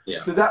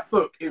 Yeah. So that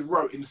book is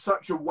wrote in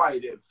such a way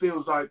that it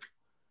feels like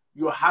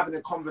you're having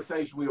a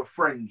conversation with your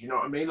friends, you know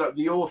what I mean? Like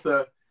the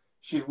author,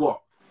 she's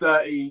what,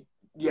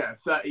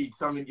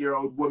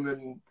 30-something-year-old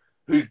woman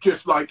who's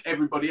just like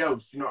everybody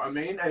else, you know what I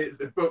mean? And it's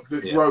a book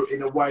that's wrote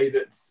in a way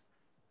that's,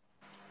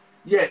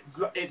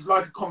 it's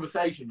like a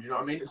conversation, do you know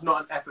what I mean? It's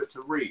not an effort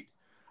to read.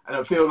 And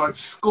I feel like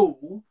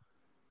school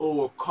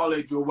or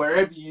college or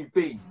wherever you've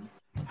been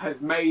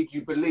has made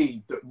you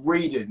believe that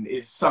reading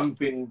is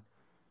something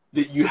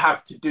that you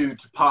have to do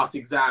to pass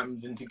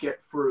exams and to get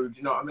through, do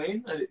you know what I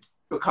mean? And it's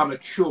become a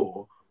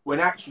chore when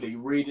actually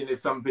reading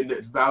is something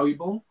that's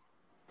valuable.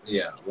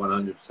 Yeah,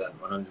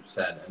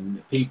 100%.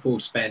 And people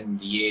spend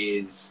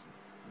years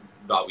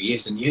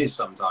and years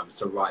sometimes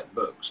to write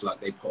books. Like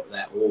they put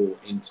their all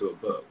into a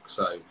book.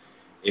 So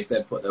if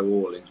they put their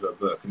all into a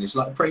book, and it's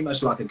like pretty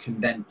much like a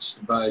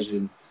condensed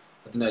version,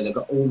 I don't know, they've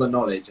got all the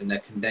knowledge and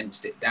they've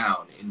condensed it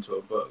down into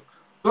a book.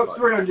 That's like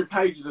 300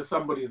 pages of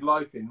somebody's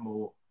life in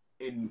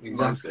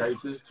most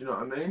cases. Do you know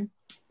what I mean?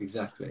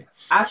 Exactly.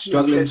 Actually,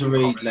 struggling to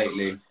read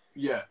lately.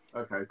 Yeah.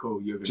 Okay.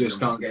 Cool. Just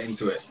can't get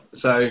into it.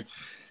 So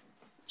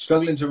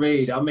struggling to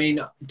read. I mean,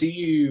 do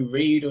you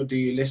read or do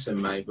you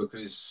listen, mate?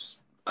 Because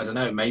I don't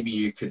know. Maybe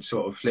you could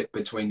sort of flip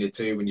between the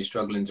two. When you're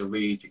struggling to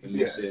read, you can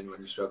listen. When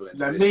you're struggling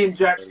to listen, me and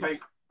Jack take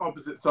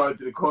opposite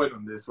sides of the coin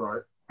on this,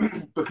 right?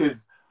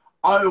 Because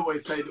I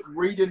always say that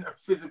reading a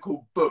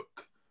physical book,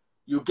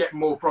 you'll get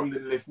more from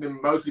than listening,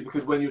 mostly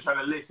because when you're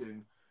trying to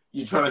listen,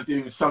 you're trying to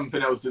do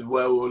something else as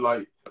well, or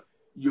like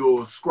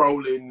you're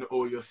scrolling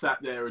or you're sat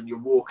there and you're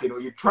walking or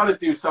you're trying to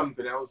do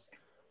something else,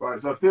 right?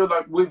 So I feel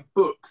like with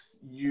books,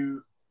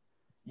 you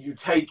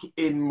take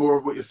in more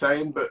of what you're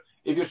saying, but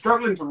if you're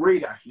struggling to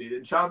read, actually,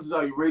 then chances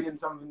are you're reading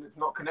something that's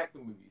not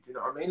connecting with you. Do you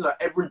know what I mean? Like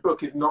every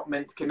book is not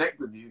meant to connect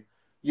with you.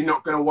 You're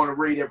not going to want to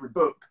read every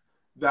book.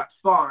 That's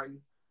fine.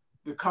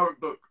 The current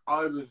book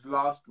I was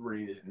last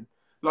reading,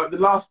 like the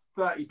last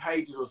 30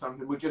 pages or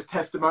something, were just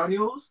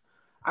testimonials.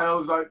 And I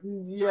was like,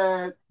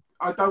 yeah,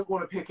 I don't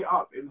want to pick it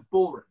up. It was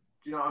boring.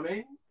 Do you know what I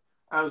mean?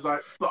 I was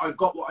like, but I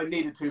got what I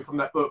needed to from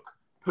that book,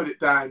 put it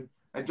down,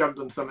 and jumped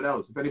on something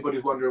else. If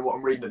anybody's wondering what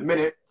I'm reading at the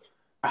minute,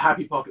 A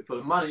Happy Pocket Full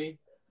of Money,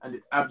 and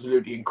it's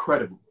absolutely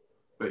incredible.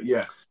 But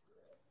yeah.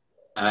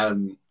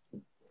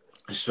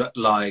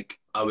 Like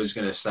I was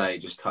going to say,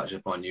 just touch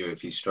upon you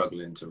if you're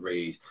struggling to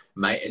read,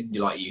 mate,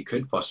 like you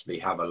could possibly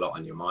have a lot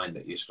on your mind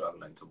that you're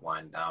struggling to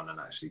wind down and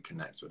actually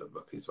connect with a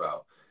book as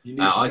well.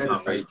 I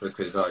can't read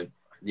because I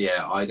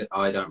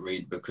don't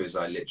read because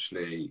I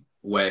literally,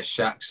 where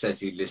Shaq says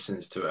he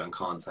listens to it and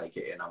can't take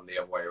it in, I'm the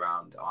other way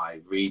around.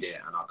 I read it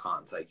and I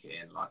can't take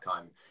it in. Like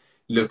I'm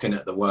looking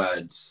at the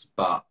words,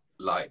 but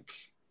like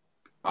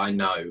I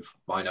know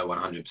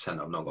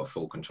 100% I've not got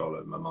full control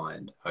over my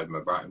mind, over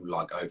my brain,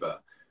 like over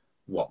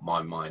what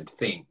my mind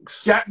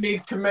thinks. Jack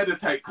needs to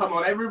meditate. Come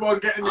on, everyone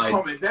get in the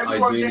comments.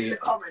 Everyone get in the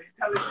comments.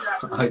 Tell us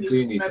Jack I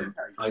do need to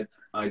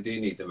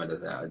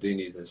meditate. I do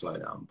need to slow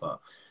down,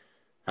 but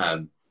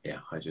yeah,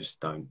 I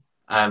just don't.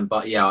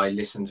 But yeah, I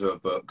listen to a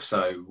book.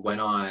 So when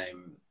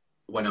I'm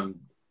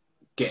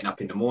getting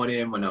up in the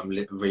morning, when I'm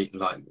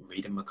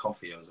reading my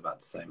coffee, I was about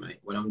to say, mate,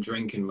 when I'm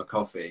drinking my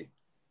coffee,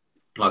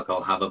 like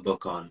I'll have a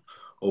book on,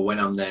 or when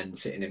I'm then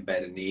sitting in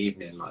bed in the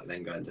evening, like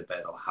then going to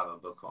bed, I'll have a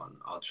book on.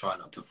 I'll try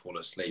not to fall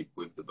asleep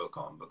with the book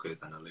on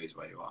because then I lose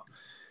where you are.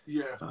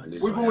 Yeah.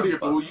 With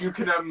Audible, you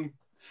can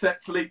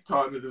set sleep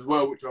timers as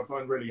well, which I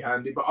find really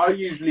handy. But I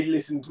usually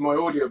listen to my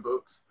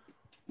audiobooks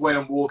when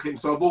I'm walking,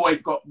 so I've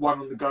always got one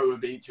on the go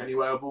of each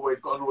anyway. I've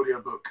always got an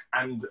audiobook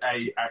and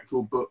a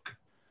actual book.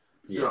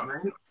 Yeah. You know what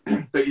I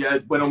mean? But yeah,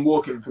 when I'm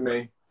walking for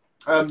me.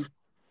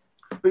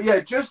 But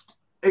yeah, just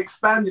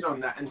expanding on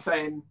that and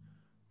saying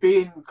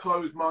being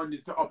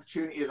closed-minded to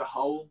opportunity as a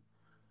whole.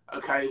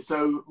 Okay,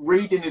 so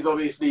reading is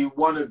obviously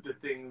one of the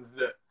things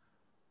that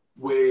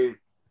we're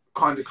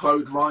kind of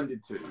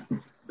closed-minded to.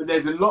 But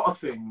there's a lot of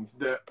things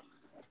that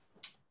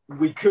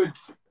we could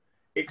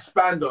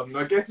expand on. And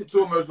I guess it's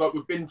almost like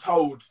we've been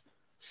told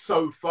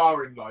so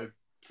far in life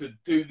to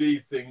do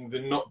these things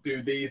and not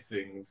do these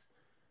things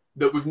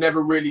that we've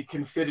never really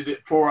considered it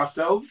for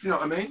ourselves. You know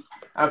what I mean?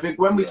 I think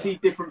when we see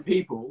different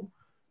people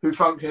who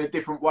function a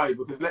different way,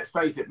 because let's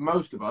face it,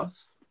 most of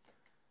us,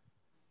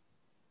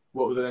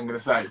 what was I then going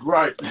to say?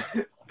 Right.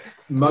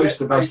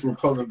 Most of us will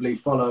probably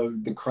follow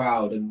the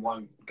crowd and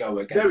won't go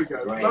against the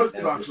grain. Most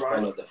of us, right,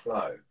 follow the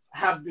flow.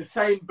 Have the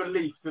same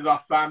beliefs as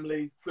our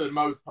family for the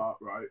most part,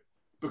 right?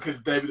 Because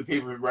they were the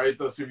people who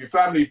raised us. So if your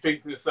family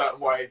thinks in a certain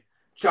way,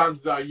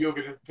 chances are you're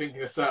going to think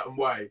in a certain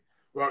way,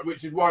 right?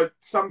 Which is why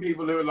some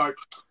people who are like,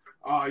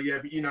 oh yeah,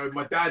 but you know,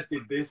 my dad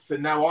did this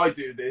and now I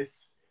do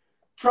this.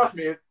 Trust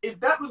me, if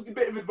that was the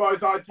bit of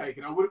advice I'd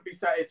taken, I wouldn't be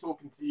sat here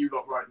talking to you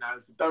lot right now.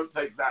 So don't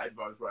take that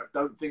advice, right?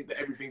 Don't think that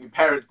everything your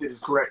parents did is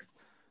correct.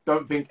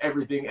 Don't think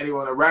everything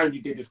anyone around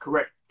you did is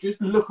correct.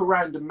 Just look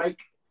around and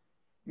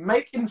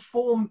make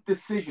informed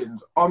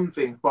decisions on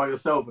things by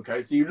yourself,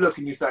 okay? So you look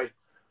and you say,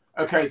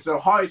 okay, so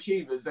high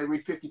achievers, they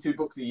read 52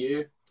 books a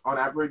year on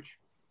average.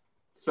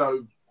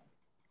 So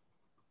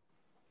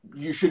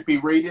you should be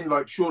reading,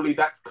 like, surely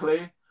that's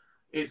clear.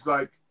 It's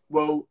like,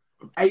 well,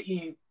 I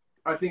think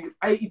it's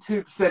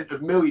 82%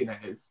 of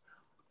millionaires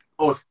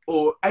or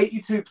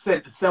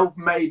 82% of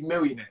self-made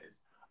millionaires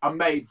are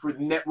made through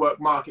the network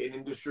marketing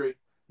industry.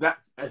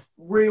 That's a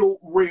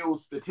real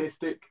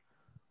statistic,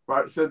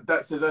 right? So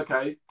that says,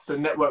 okay, so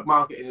network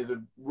marketing is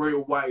a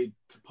real way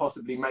to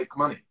possibly make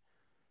money.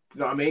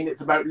 You know what I mean?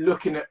 It's about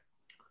looking at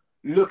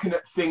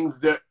things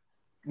that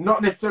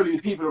not necessarily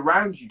the people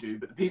around you do,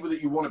 but the people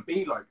that you want to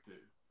be like do.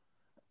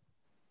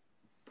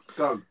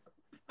 Go.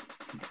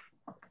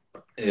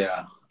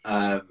 Yeah.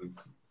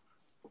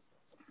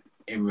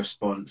 In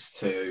response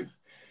to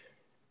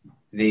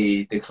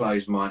the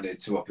closed-minded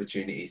to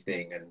opportunity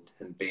thing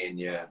and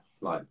being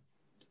like,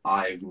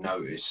 I've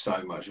noticed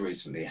so much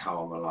recently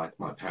how I'm like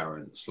my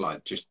parents,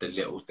 like just the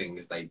little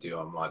things they do.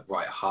 I'm like,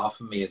 right, half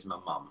of me is my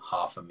mum,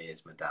 half of me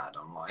is my dad.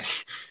 I'm like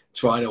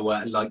trying to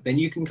work, like, then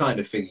you can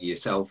kind of figure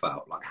yourself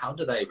out. Like, how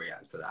do they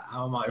react to that?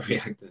 How am I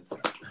reacting to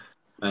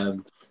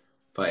that?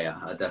 But yeah,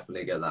 I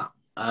definitely get that.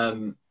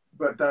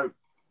 But don't.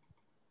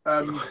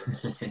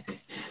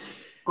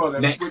 Go on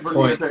then. Next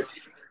point.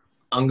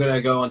 I'm going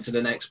to go on to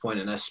the next point,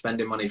 and that's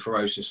spending money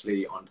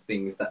ferociously on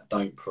things that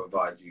don't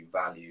provide you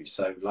value.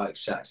 So like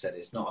Shaq said,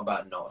 it's not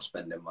about not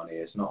spending money.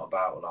 It's not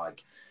about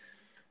like,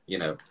 you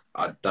know,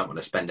 I don't want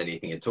to spend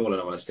anything at all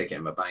and I want to stick it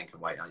in my bank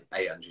and wait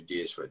 800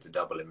 years for it to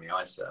double in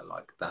my ISA.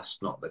 Like,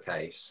 that's not the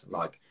case.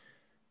 Like,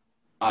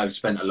 I've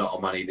spent a lot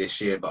of money this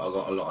year, but I've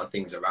got a lot of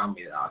things around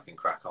me that I can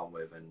crack on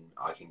with and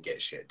I can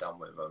get shit done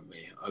with.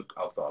 I've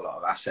got a lot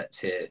of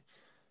assets here.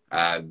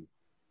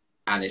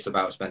 And it's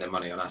about spending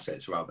money on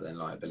assets rather than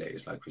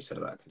liabilities, like we said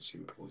about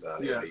consumables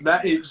earlier. Yeah,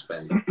 that is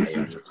spend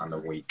 £800 a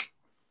week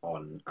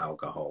on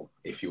alcohol.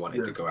 If you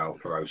wanted to go out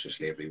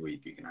ferociously every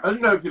week, you can. I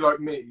don't know if you're like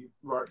me,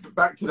 right? But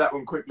back to that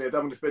one quickly. I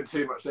don't want to spend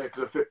too much there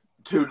because I feel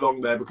too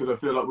long there because I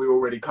feel like we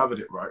already covered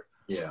it, right?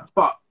 Yeah.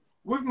 But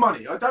with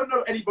money, I don't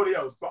know anybody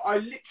else, but I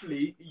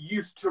literally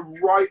used to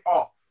write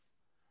off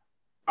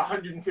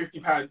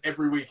 £150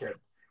 every weekend,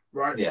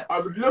 right? Yeah. I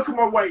would look at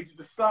my wage at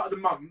the start of the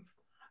month.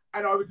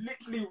 And I would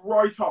literally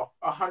write off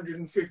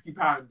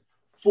 £150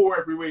 for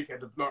every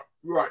weekend. Of like,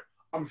 right,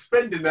 I'm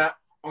spending that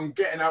on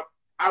getting out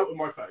of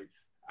my face.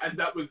 And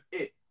that was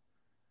it.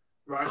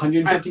 Right?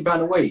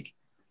 £150 a week?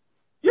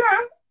 Yeah,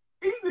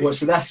 easy. Well,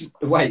 so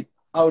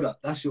hold up.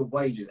 That's your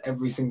wages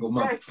every single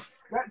month.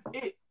 Yes,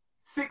 that's it.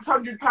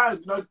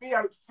 £600. And I'd be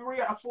out 3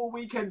 out of 4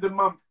 weekends a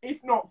month, if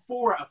not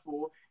 4 out of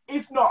 4.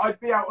 If not, I'd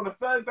be out on a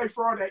Thursday,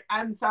 Friday,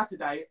 and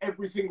Saturday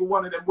every single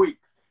one of them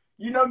weeks.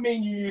 You know me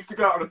and you used to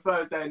go out on a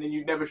Thursday and then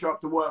you'd never show up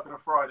to work on a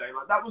Friday.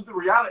 Like, that was the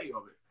reality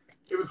of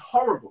it. It was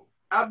horrible.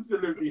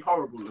 Absolutely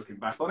horrible looking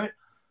back on it.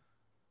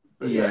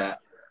 But yeah.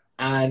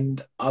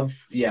 And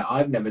I've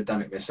never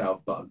done it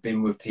myself, but I've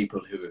been with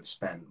people who have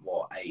spent,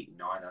 what, 800,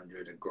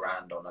 900,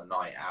 £1,000 on a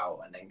night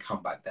out and then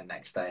come back the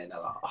next day and they're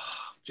like,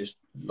 oh, I've just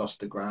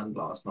lost £1,000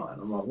 last night.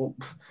 And I'm like, well,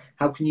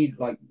 how can you,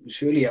 like,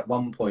 surely at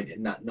one point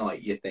in that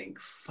night you think,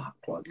 fuck,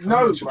 like,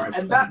 no, right.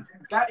 And that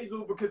is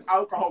all because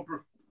alcohol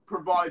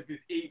provides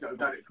this ego,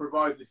 that it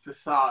provides this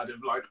facade of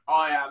like,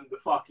 I am the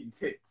fucking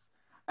tits.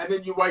 and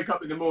then you wake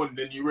up in the morning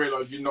and you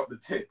realise you're not the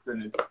tits,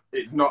 and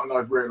it's not a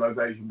nice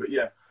realisation. But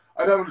yeah,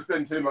 I don't want to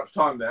spend too much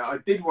time there. I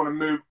did want to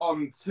move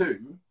on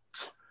to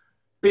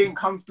being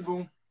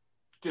comfortable,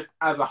 just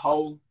as a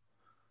whole.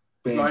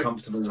 Being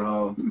comfortable as a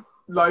whole.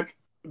 Like,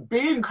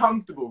 being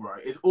comfortable,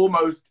 right, is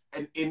almost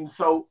an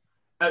insult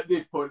at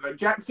this point. Like,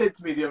 Jack said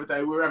to me the other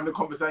day, we were having a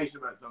conversation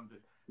about something.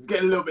 It's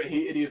getting a little bit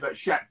heated. He was like,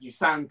 Shaq, you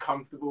sound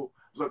comfortable.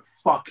 I was like,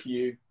 fuck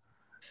you.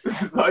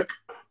 Like,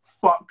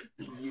 fuck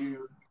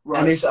you. Right.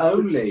 And it's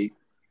only...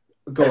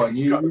 Go on,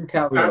 you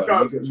carry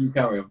on. You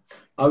carry on.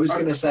 I was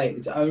going to say,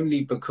 it's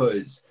only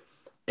because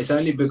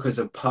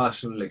of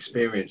personal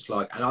experience.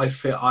 Like, and I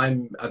feel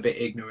I'm a bit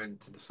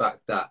ignorant to the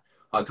fact that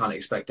I can't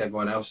expect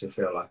everyone else to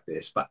feel like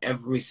this. But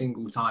every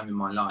single time in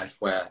my life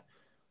where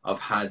I've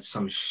had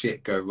some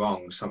shit go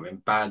wrong,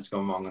 something bad's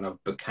gone wrong, and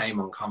I've became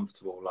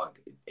uncomfortable,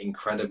 like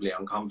incredibly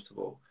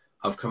uncomfortable,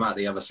 I've come out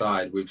the other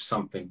side with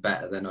something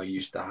better than I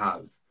used to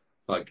have.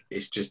 Like,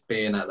 it's just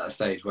being at that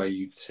stage where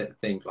you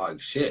think, like,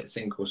 shit,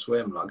 sink or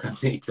swim. Like, I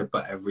need to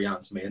put every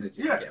ounce of my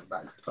energy in getting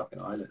back to the fucking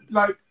island.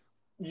 Like,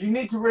 you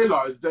need to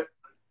realise that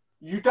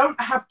you don't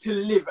have to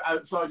live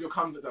outside your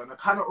comfort zone. I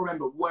cannot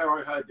remember where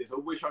I heard this. I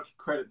wish I could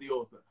credit the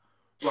author.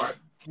 Right.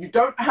 You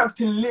don't have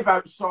to live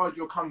outside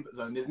your comfort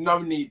zone. There's no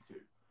need to.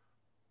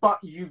 But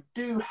you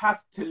do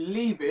have to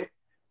leave it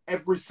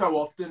every so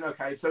often,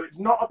 okay? So it's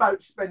not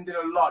about spending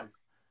a life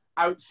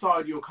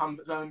outside your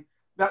comfort zone.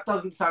 That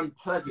doesn't sound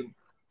pleasant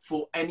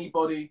for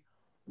anybody,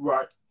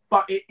 right?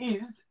 But it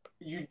is,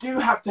 you do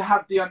have to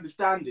have the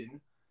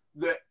understanding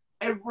that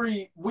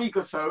every week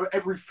or so,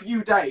 every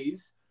few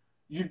days,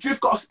 you've just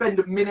got to spend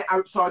a minute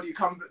outside of your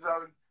comfort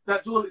zone.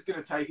 That's all it's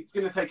going to take. It's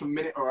going to take a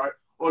minute, all right?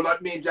 Or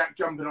like me and Jack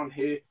jumping on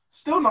here,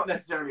 still not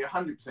necessarily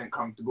 100%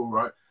 comfortable,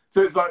 right?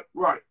 So it's like,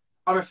 right,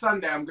 on a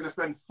Sunday, I'm going to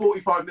spend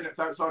 45 minutes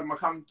outside of my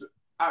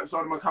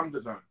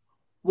comfort zone.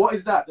 What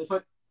is that? That's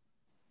like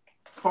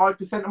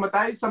 5% of my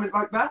day, something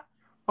like that.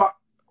 But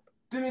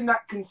doing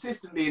that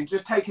consistently and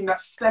just taking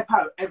that step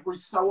out every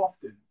so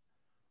often,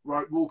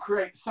 right, will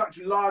create such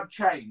large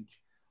change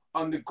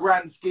on the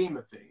grand scheme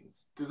of things.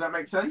 Does that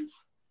make sense?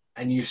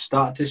 And you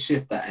start to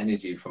shift that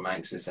energy from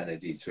anxious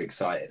energy to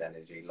excited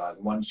energy. Like,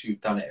 once you've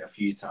done it a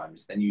few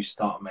times, then you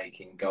start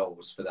making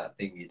goals for that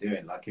thing you're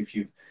doing. Like, if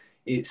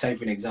say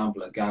for an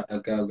example, a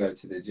girl go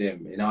to the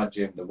gym. In our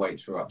gym, the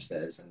weights were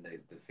upstairs, and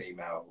the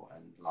female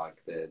and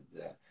like the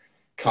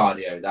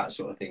cardio, that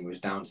sort of thing, was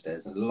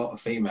downstairs. And a lot of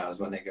females,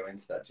 when they go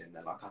into that gym,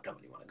 they're like, I don't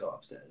really want to go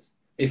upstairs.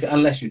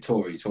 Unless you're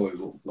Tory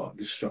will like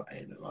just strut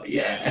in and like,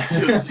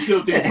 yeah.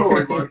 She'll do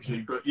Tory, won't she?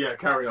 But yeah,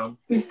 carry on.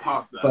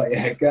 Past that. But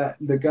yeah,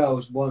 the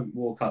girls won't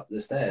walk up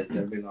the stairs.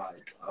 They'll be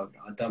like,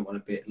 I don't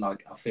want to be,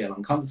 like, I feel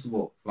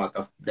uncomfortable. Like,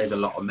 there's a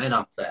lot of men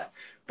up there.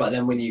 But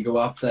then when you go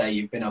up there,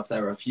 you've been up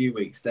there a few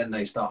weeks, then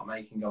they start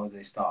making goals.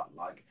 They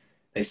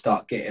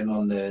start getting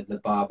on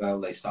the barbell.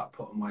 They start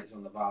putting weights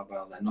on the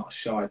barbell. They're not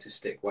shy to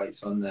stick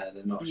weights on there.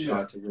 They're not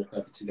shy to walk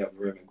over to the other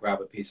room and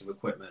grab a piece of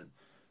equipment.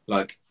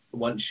 Like,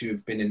 once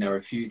you've been in there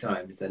a few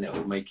times, then it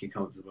will make you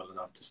comfortable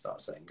enough to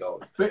start setting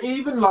goals. But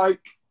even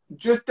like,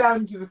 just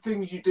down to the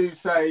things you do,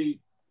 say,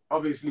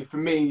 obviously for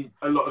me,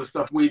 a lot of the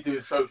stuff we do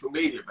is social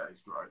media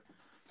based, right?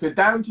 So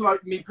down to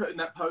like me putting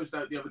that post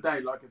out the other day,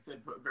 like I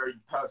said, put a very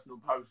personal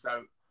post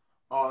out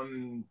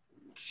on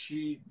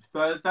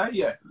Thursday,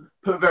 yeah.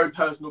 Put a very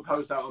personal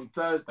post out on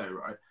Thursday,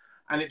 right?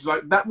 And it's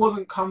like, that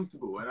wasn't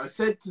comfortable. And I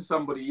said to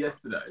somebody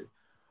yesterday,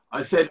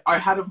 I said, I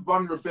had a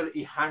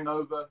vulnerability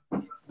hangover.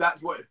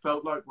 That's what it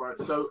felt like,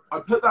 right? So I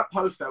put that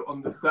post out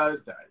on the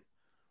Thursday,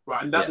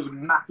 right? And that was a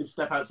massive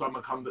step outside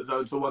my comfort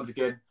zone. So once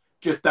again,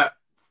 just that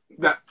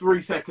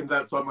 3 seconds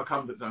outside my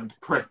comfort zone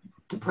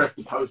to press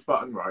the post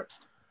button, right?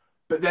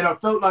 But then I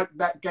felt like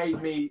that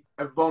gave me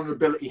a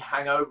vulnerability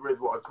hangover, is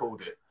what I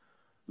called it.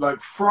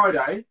 Like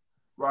Friday,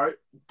 right?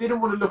 Didn't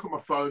want to look at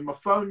my phone. My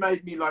phone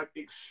made me like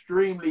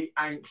extremely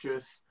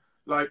anxious.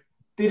 Like,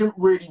 didn't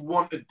really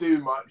want to do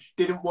much.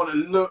 Didn't want to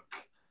look.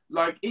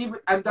 Like, even,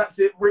 and that's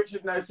it.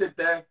 Richard now said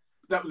there,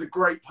 that was a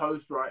great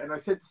post, right? And I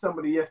said to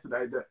somebody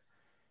yesterday that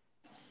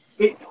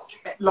it,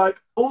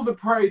 like, all the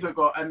praise I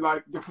got and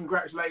like the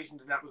congratulations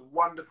and that was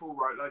wonderful,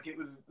 right? Like, it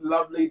was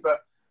lovely,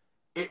 but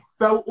it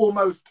felt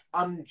almost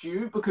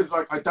undue because,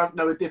 like, I don't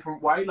know a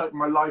different way. Like,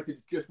 my life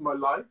is just my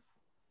life.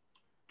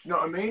 Do you know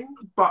what I mean?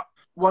 But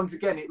once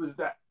again, it was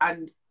that.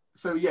 And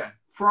so, yeah,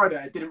 Friday,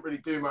 I didn't really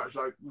do much,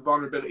 like,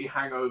 vulnerability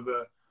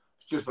hangover.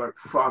 Just like,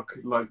 fuck,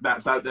 like,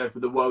 that's out there for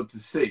the world to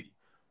see.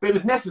 But it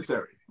was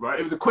necessary, right?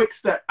 It was a quick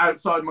step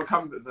outside my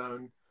comfort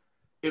zone.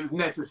 It was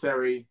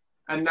necessary.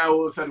 And now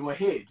all of a sudden we're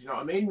here. Do you know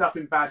what I mean?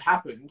 Nothing bad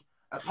happened,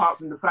 apart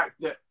from the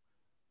fact that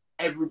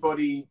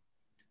everybody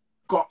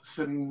got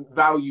some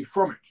value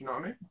from it. Do you know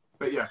what I mean?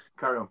 But yeah,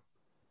 carry on.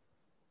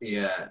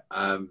 Yeah,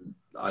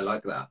 I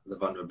like that, the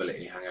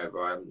vulnerability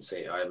hangover. I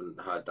haven't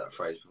heard that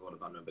phrase before, the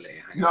vulnerability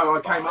hangover. No,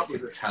 I came up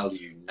with it. I can tell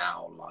you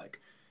now, like,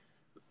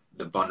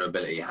 the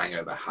vulnerability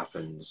hangover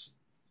happens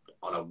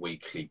on a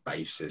weekly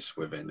basis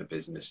within the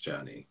business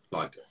journey,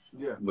 like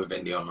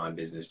within the online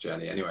business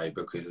journey anyway,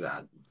 because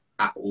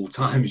at all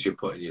times you're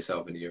putting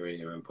yourself in the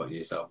arena and putting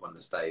yourself on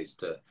the stage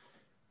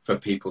for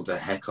people to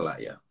heckle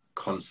at you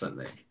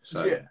constantly.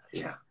 So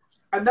yeah.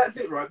 And that's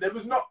it, right? There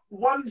was not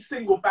one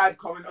single bad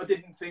comment. I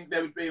didn't think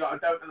there would be. Like, I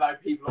don't allow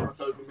people on my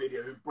social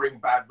media who bring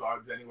bad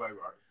vibes anyway,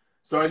 right?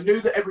 So I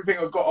knew that everything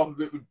I got off of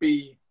it would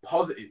be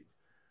positive.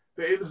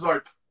 But it was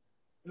like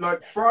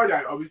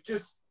Friday, I was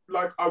just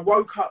like, I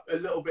woke up a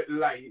little bit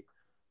late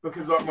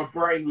because like my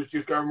brain was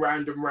just going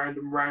round and round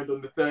and round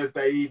on the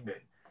Thursday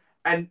evening.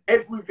 And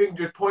everything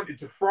just pointed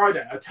to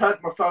Friday. I turned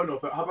my phone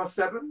off at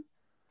 7:30.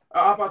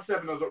 At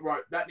 7:30, I was like,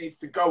 right, that needs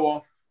to go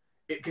off.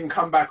 It can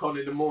come back on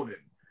in the morning.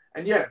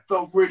 And yeah, it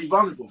felt really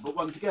vulnerable. But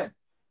once again,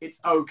 it's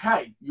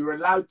okay. You're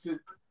allowed to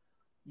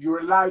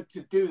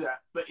do that.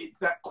 But it's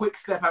that quick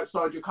step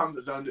outside your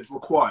comfort zone that's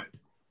required.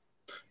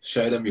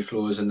 Show them your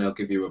flaws and they'll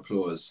give you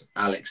applause.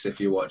 Alex, if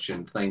you're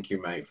watching, thank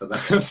you, mate, for that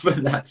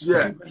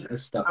statement.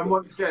 Yeah. And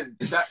once again,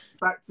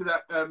 back to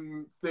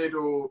that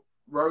Theodore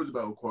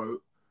Roosevelt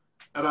quote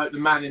about the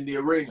man in the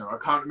arena. I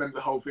can't remember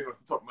the whole thing off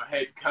the top of my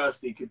head.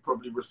 Kirsty could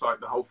probably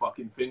recite the whole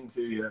fucking thing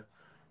to you.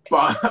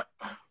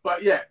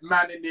 But yeah,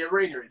 man in the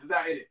arena. It's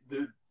that in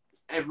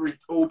it.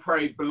 All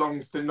praise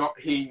belongs to not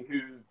he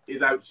who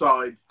is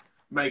outside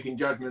making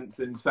judgments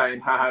and saying,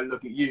 haha,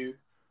 look at you.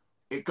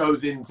 It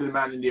goes into the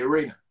man in the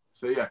arena.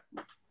 So yeah,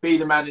 be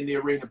the man in the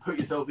arena, put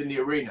yourself in the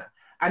arena.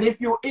 And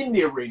if you're in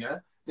the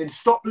arena, then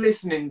stop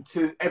listening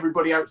to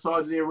everybody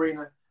outside of the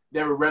arena.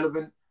 They're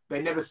irrelevant.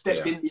 They never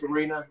stepped in the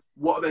arena.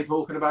 What are they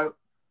talking about?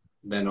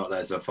 They're not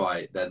there to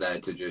fight. They're there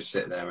to just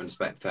sit there and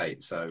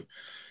spectate. So,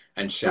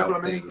 and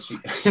shout things.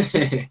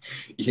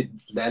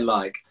 They're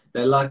like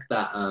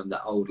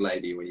that old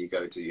lady when you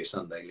go to your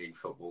Sunday league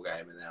football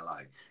game and they're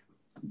like,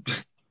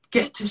 just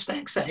get to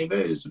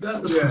Specsavers.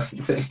 That's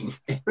the thing.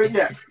 But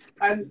yeah,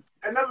 and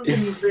another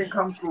thing is being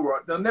comfortable,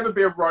 right? There'll never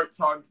be a right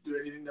time to do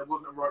anything. There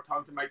wasn't a right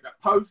time to make that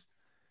post.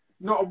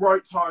 Not a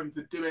right time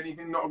to do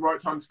anything. Not a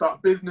right time to start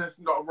a business.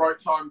 Not a right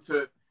time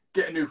to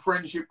get a new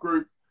friendship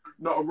group.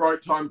 Not a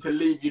right time to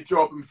leave your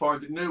job and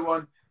find a new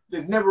one.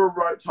 There's never a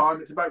right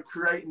time. It's about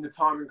creating the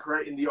time and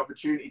creating the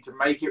opportunity to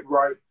make it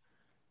right.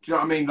 Do you know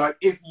what I mean? Like,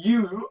 if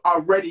you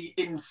are ready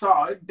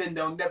inside, then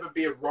there'll never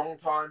be a wrong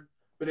time.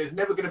 But there's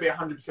never going to be a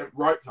 100%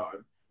 right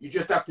time. You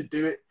just have to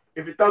do it.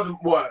 If it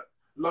doesn't work,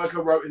 like I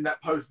wrote in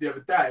that post the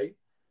other day,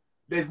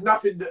 there's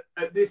nothing that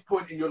at this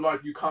point in your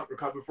life you can't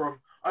recover from.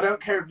 I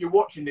don't care if you're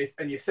watching this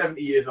and you're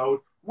 70 years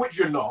old, which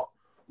you're not,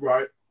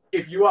 right?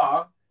 If you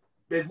are,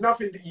 there's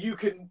nothing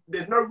that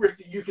there's no risk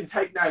that you can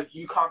take now that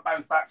you can't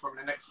bounce back from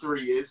in the next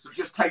 3 years. So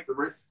just take the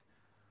risk,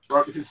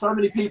 right? Because so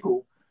many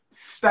people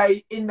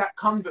stay in that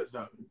comfort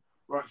zone,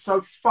 right?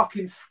 So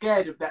fucking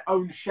scared of their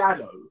own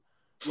shadow,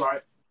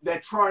 right?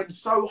 They're trying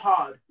so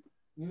hard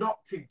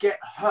not to get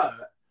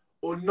hurt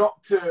or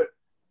not to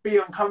be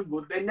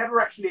uncomfortable. They never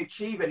actually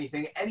achieve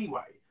anything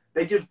anyway.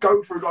 They just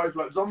go through life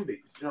like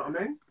zombies. You know what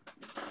I mean?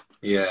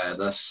 Yeah,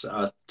 that's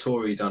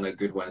Tori done a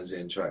good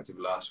Wednesday Interactive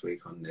last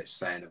week on this,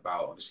 saying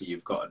about obviously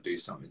you've got to do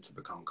something to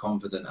become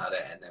confident at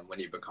it, and then when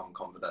you become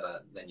confident at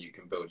it, then you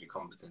can build your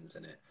competence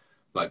in it.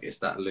 Like, it's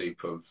that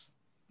loop of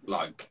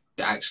like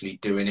actually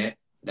doing it,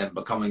 then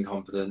becoming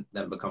confident,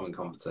 and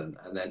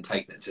then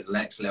taking it to the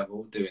next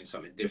level, doing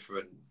something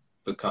different,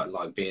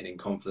 like being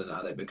confident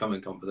at it,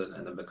 becoming confident,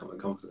 and then becoming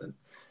confident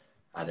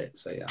at it.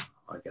 So yeah,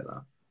 I get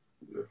that.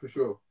 Yeah, for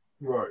sure.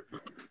 Right.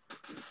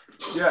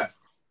 Yeah.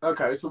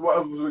 Okay, so what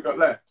else have we got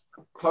left?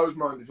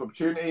 Closed-minded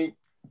opportunity.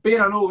 Being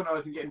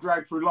unorganised and getting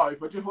dragged through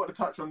life. I just want to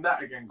touch on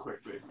that again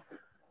quickly.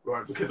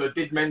 Right, because I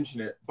did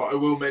mention it, but I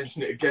will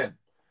mention it again.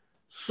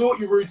 Sort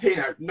your routine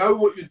out. Know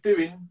what you're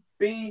doing.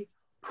 Be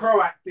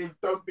proactive.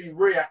 Don't be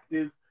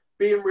reactive.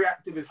 Being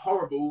reactive is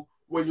horrible.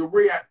 When you're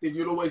reactive,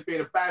 you'll always be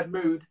in a bad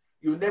mood.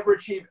 You'll never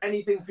achieve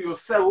anything for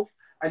yourself,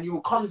 and you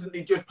will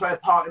constantly just play a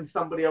part in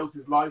somebody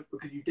else's life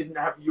because you didn't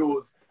have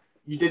yours.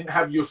 You didn't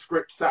have your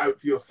script set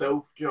out for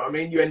yourself. Do you know what I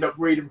mean? You end up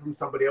reading from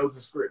somebody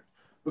else's script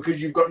because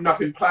you've got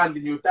nothing planned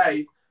in your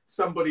day.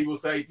 Somebody will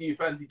say, do you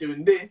fancy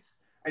doing this?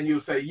 And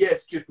you'll say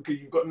yes, just because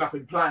you've got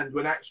nothing planned,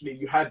 when actually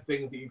you had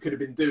things that you could have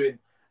been doing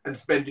and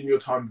spending your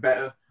time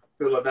better. I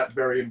feel like that's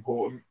very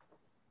important.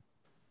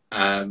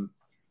 And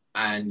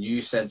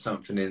you said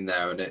something in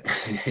there, and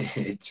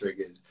it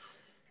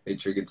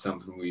triggered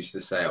something we used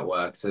to say at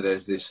work. So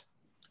there's this.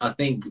 I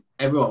think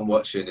everyone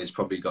watching has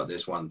probably got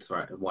this one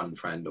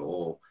friend,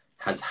 or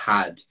has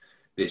had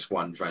this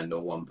one friend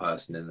or one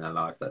person in their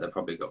life that they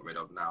probably got rid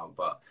of now.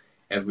 But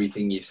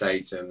everything you say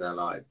to them, they're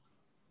like,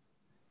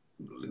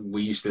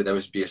 there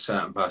would be a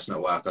certain person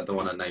at work, I don't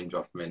want to name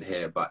drop them in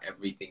here, but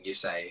everything you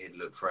say, he'd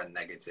look for a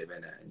negative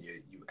in it. And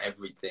you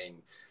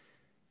everything,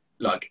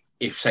 like,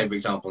 if, say, for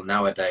example,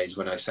 nowadays,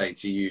 when I say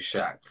to you,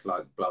 Shaq,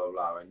 like, blah, blah,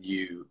 blah, and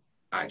you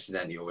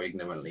accidentally or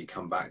ignorantly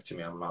come back to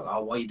me, I'm like,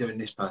 oh, what are you doing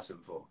this person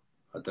for?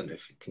 I don't know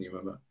can you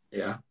remember?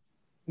 Yeah.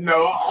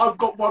 No, I've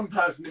got one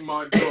person in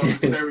mind who I was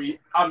very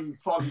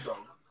unfond of,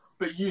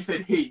 but you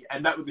said he,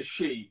 and that was a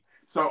she.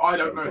 So I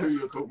don't know who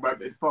you're talking about,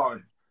 but it's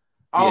fine.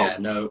 Yeah,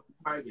 no.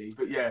 Maybe,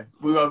 but yeah,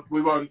 we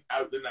won't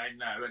out the name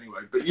now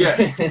anyway. But yeah,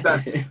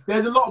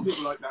 there's a lot of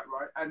people like that,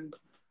 right? And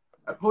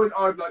a point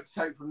I'd like to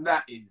take from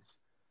that is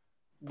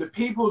the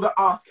people that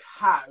ask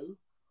how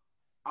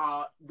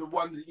are the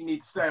ones that you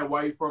need to stay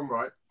away from,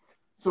 right?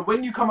 So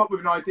when you come up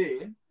with an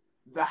idea,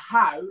 the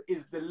how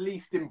is the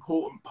least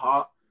important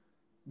part.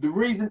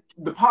 The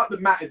part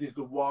that matters is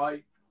the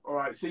why. All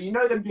right. So you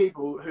know them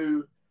people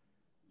who,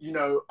 you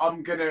know,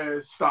 I'm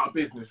gonna start a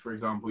business, for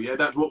example. Yeah,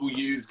 that's what we'll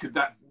use because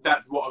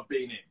that's what I've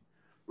been in,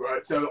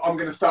 right? So I'm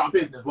gonna start a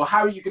business. Well,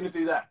 how are you gonna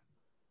do that?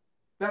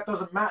 That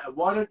doesn't matter.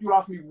 Why don't you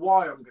ask me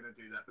why I'm gonna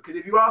do that? Because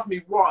if you ask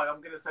me why,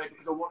 I'm gonna say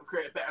because I want to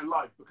create a better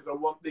life, because I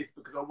want this,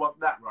 because I want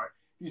that, right?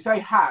 If you say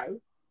how,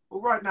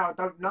 well, right now I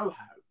don't know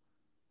how.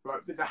 Right,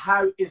 but the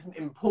how isn't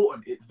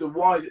important. It's the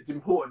why that's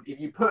important. If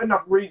you put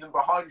enough reason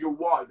behind your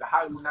why, the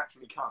how will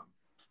naturally come.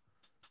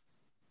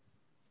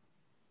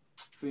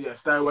 So yeah,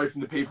 stay away from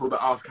the people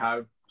that ask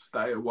how.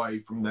 Stay away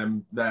from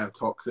them. They're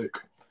toxic.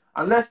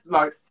 Unless,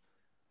 like,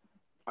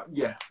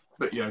 yeah,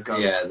 but yeah, go.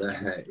 Yeah.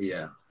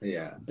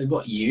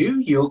 What,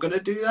 you're gonna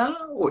do that?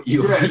 What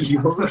you? Yeah.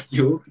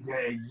 You're.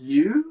 Yeah,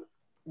 you.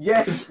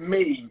 Yes,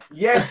 me.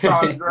 Yes,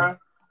 Sandra.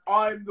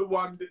 I'm the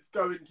one that's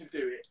going to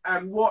do it.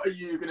 And what are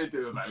you gonna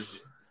do about it?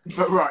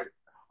 But right,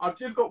 I've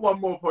just got one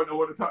more point I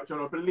want to touch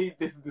on. I believe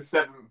this is the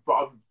 7th, but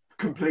I've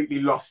completely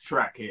lost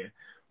track here.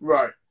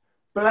 Right,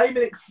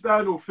 blaming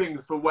external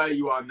things for where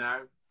you are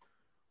now.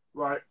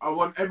 Right, I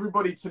want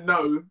everybody to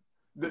know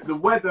that the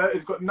weather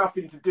has got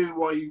nothing to do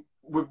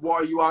with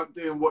why you aren't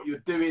doing what you're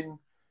doing.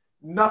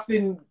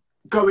 Nothing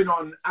going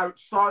on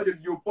outside of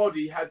your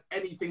body has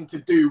anything to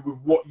do with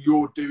what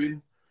you're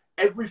doing.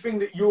 Everything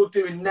that you're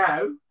doing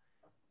now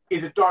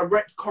is a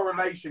direct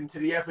correlation to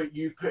the effort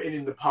you've put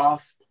in the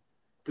past.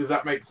 Does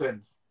that make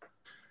sense?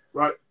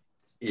 Right?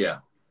 Yeah.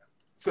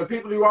 So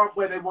people who aren't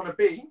where they want to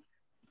be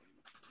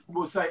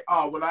will say,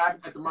 oh, well, I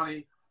haven't had the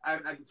money,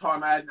 and at the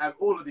time I hadn't had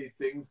all of these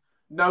things.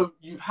 No,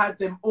 you've had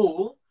them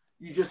all.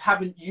 You just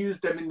haven't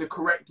used them in the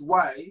correct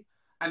way.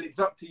 And it's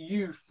up to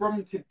you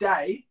from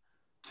today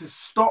to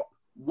stop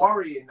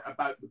worrying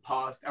about the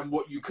past and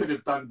what you could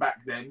have done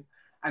back then,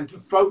 and to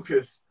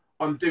focus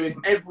on doing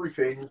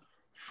everything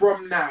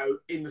from now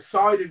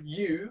inside of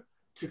you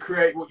to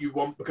create what you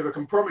want, because I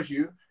can promise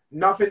you,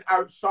 nothing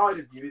outside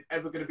of you is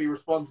ever going to be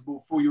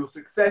responsible for your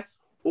success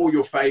or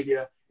your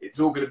failure.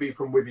 It's all going to be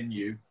from within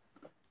you.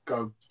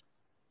 Go.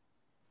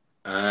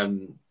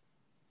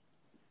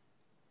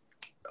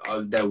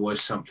 There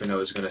was something I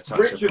was going to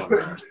touch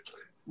upon.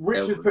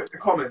 Richard put in the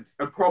comments,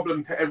 a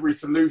problem to every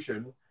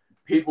solution.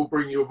 People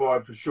bring your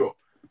vibe for sure.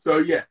 So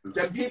yeah,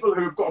 there are people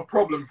who have got a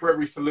problem for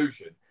every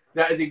solution.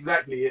 That is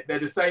exactly it. They're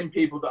the same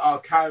people that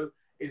ask how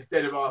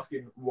instead of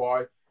asking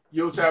why.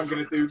 You'll say, I'm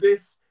going to do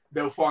this.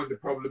 They'll find the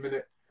problem in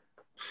it.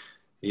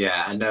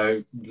 Yeah, I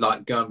know.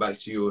 Like going back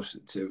to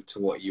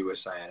what you were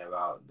saying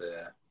about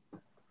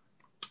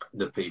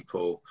the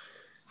people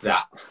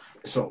that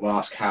sort of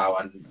ask how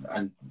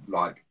and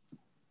like,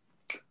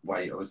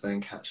 wait, I was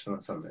then catching on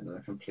something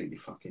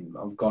and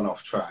I've gone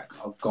off track.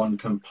 I've gone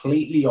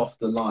completely off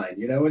the line.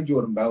 You know when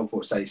Jordan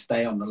Belfort say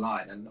stay on the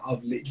line, and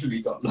I've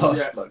literally got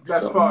lost. Yeah,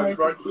 that's fine.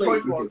 Right,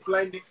 point one,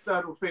 blame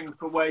external things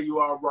for where you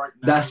are right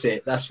now. That's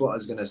it. That's what I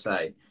was going to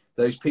say.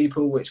 Those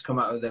people which come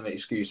out with them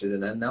excuses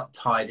and they're not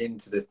tied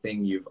into the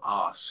thing you've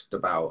asked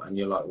about, and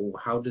you're like, well,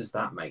 how does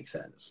that make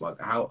sense? Like,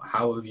 how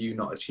have you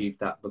not achieved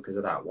that because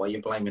of that? Why are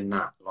you blaming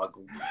that? Like,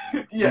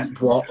 yeah,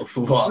 what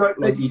for what?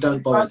 Like you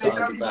don't bother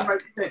to argue back.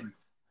 Make sense.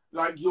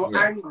 Like you're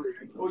angry,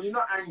 or you're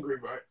not angry,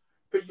 right?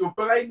 But you're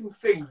blaming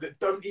things that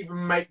don't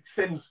even make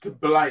sense to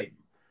blame.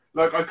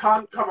 Like I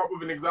can't come up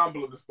with an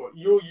example on the spot.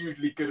 You're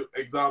usually good at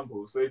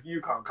examples, so if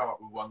you can't come up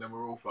with one, then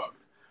we're all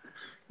fucked.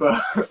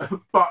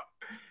 But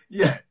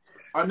yeah.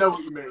 I know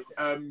what you mean.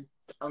 I'm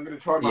going to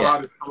try my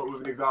hardest to come up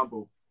with an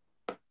example.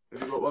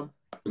 Have you got one?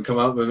 Come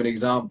up with an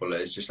example.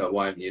 It's just like,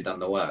 why haven't you done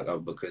the work? Oh,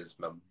 because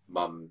my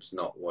mum's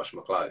not washed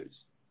my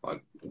clothes.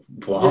 Like,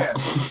 what?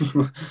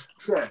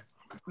 Yeah.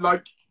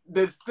 Like,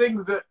 there's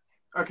things that...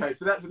 Okay,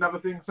 so that's another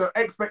thing. So,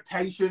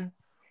 expectation,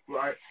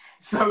 right?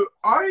 So,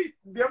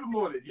 the other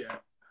morning,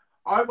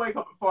 I wake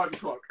up at 5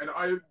 o'clock and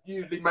I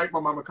usually make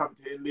my mum a cup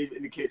of tea and leave it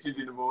in the kitchen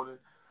in the morning.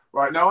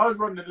 Right, now I was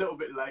running a little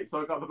bit late,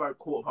 so I got up about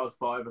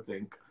 5:15, I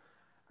think.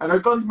 And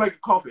I'd gone to make a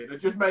coffee, and I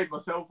just made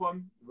myself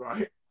one,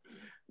 right?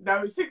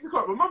 Now, it's 6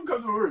 o'clock, my mum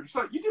comes in my room, she's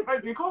like, you didn't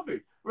make me a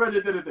coffee. Right,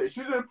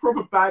 she was in a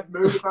proper bad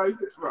mood about it,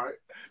 right?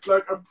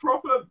 Like, a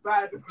proper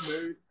bad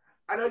mood.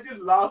 And I just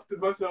laughed at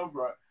myself,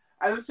 right?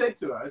 And I said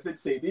to her,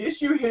 see, the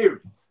issue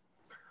here is,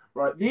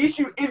 right, the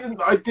issue isn't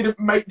that I didn't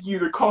make you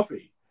the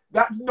coffee.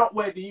 That's not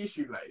where the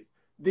issue lays.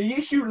 The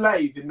issue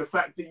lays in the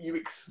fact that you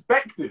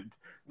expected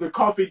the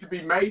coffee to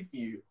be made for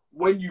you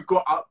when you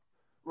got up,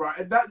 right?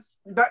 And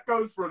that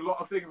goes for a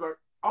lot of things. Like,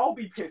 I'll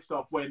be pissed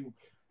off when,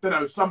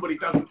 somebody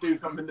doesn't do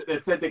something that they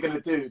said they're going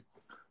to do.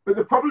 But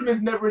the problem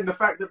is never in the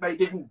fact that they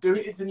didn't do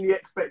it. It's in the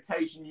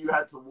expectation you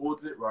had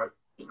towards it, right?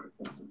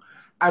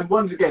 And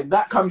once again,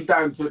 that comes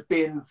down to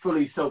being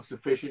fully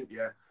self-sufficient,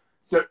 yeah?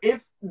 So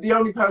if the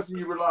only person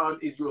you rely on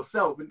is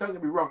yourself, and don't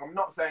get me wrong, I'm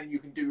not saying you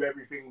can do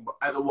everything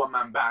as a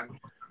one-man band.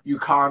 You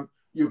can't.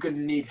 You're going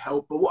to need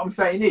help. But what I'm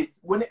saying is,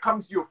 when it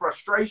comes to your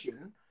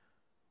frustration,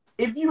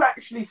 if you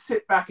actually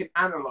sit back and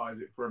analyze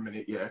it for a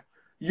minute, yeah,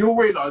 you'll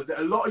realize that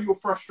a lot of your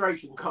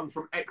frustration comes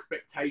from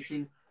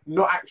expectation,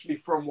 not actually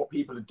from what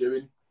people are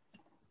doing.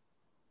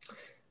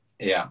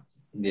 Yeah,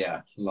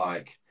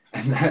 like,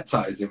 and that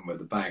ties in with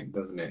the bank,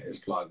 doesn't it?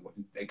 It's like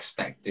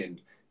expecting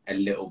a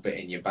little bit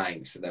in your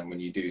bank, so then when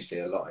you do see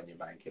a lot in your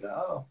bank, you're like,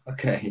 oh,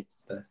 okay.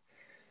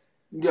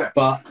 Yeah,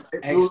 but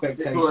it's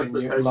expectation,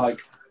 you're like,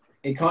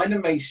 it kind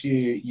of makes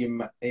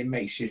it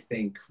makes you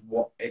think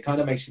it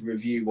kind of makes you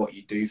review what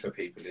you do for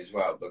people as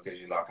well, because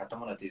you're like, I don't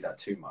want to do that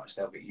too much.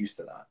 They'll get used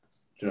to that.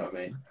 Do you know what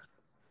I mean?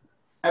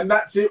 And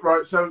that's it,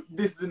 right? So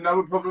this is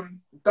another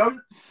problem.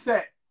 Don't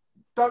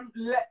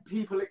let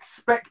people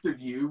expect of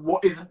you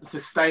what isn't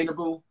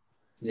sustainable.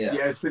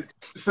 Yeah.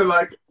 So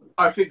like,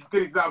 I think a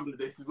good example of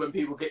this is when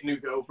people get new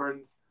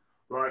girlfriends,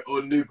 right,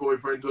 or new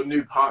boyfriends or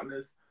new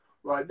partners,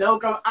 right? They'll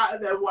go out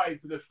of their way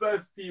for the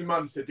first few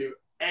months to do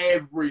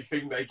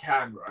everything they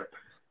can, right,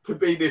 to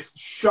be this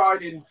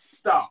shining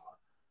star.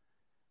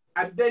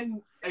 And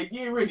then a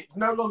year in, it's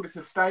no longer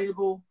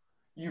sustainable.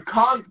 You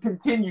can't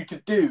continue to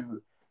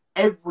do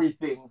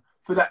everything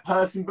for that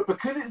person, but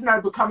because it's now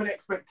become an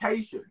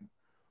expectation,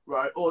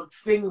 right, or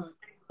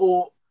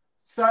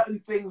certain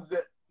things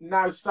that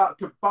now start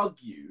to bug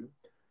you,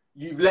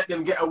 you've let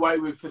them get away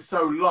with for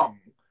so long,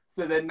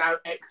 so they're now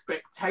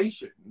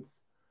expectations.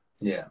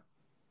 Yeah.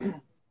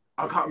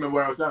 I can't remember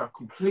where I was going. I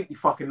completely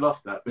fucking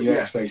lost that. But your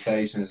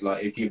expectations,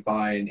 like if you're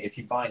buying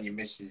your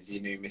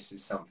new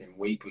missus something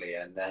weekly,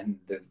 and then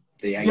the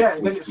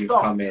 8th week you've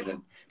come in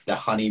and the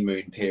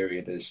honeymoon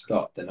period has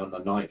stopped, and on the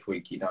 9th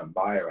week you don't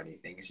buy her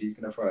anything, she's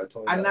gonna throw a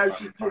toy. And now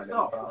she's pissed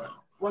off.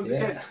 Once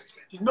again,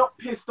 she's not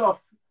pissed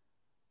off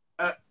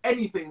at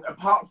anything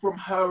apart from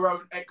her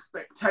own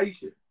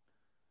expectation,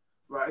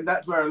 right? And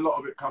that's where a lot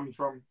of it comes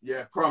from.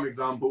 Yeah, prime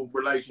example: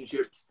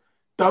 relationships.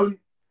 Don't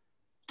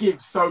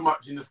give so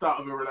much in the start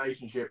of a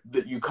relationship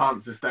that you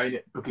can't sustain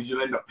it, because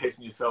you'll end up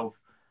pissing yourself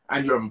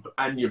and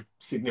your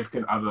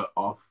significant other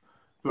off.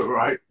 But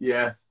right,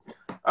 yeah,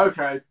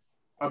 okay.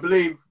 I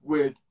believe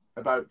we're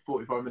about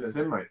 45 minutes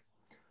in, mate.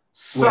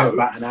 So, we're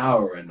about an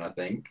hour in, I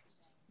think.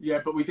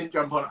 Yeah, but we didn't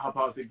jump on at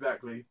 1:30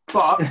 exactly.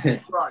 But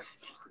right,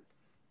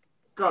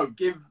 go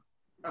give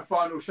a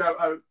final shout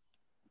out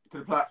to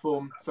the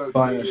platform.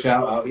 Final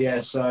shout out, yeah.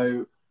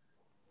 So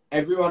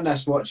everyone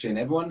that's watching,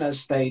 everyone that's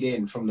stayed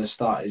in from the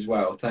start as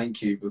well,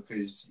 thank you,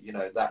 because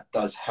that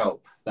does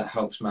help. That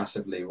helps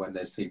massively when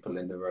there's people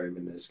in the room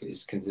and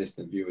there's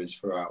consistent viewers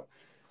throughout.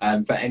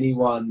 For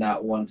anyone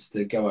that wants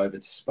to go over to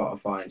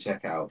Spotify and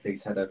check out,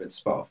 please head over to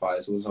Spotify.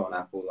 It's also on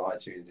Apple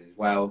iTunes as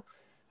well.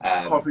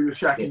 Coffee with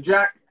Shaq and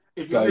Jack.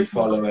 If you go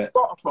follow it.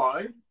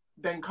 Spotify,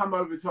 then come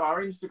over to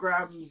our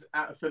Instagrams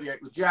at Affiliate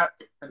with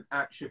Jack and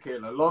at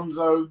Shaquille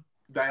Alonso.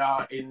 They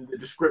are in the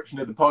description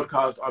of the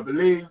podcast, I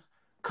believe.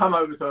 Come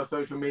over to our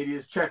social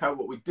medias, check out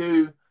what we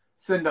do,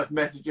 send us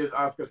messages,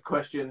 ask us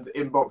questions.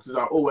 Inboxes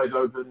are always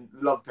open.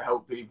 Love to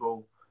help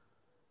people.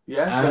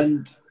 Yeah,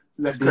 and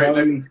let's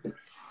create.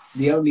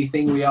 The only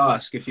thing we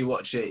ask, if you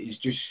watch it, is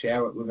just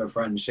share it with a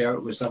friend. Share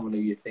it with someone who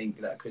you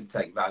think that could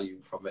take value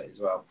from it as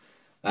well.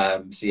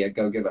 So yeah,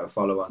 go give it a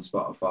follow on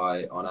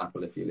Spotify, on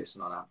Apple if you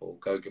listen on Apple.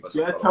 Go give us a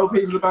follow. Tell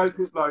people about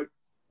it. Like,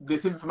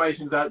 this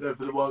information's out there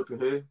for the world to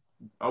hear.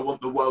 I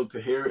want the world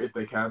to hear it if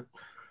they can.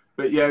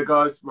 But yeah,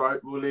 guys, right,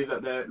 we'll leave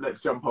that there.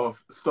 Let's jump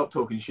off. Stop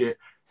talking shit.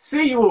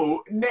 See you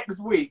all next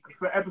week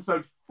for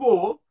episode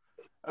 4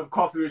 of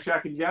Coffee with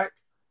Shaq and Jack.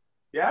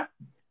 Yeah?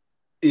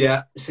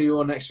 Yeah, see you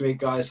all next week,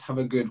 guys. Have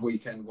a good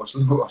weekend. What's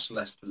left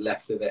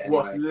of it anyway.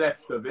 What's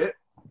left of it.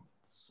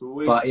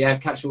 Sweet. But yeah,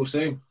 catch you all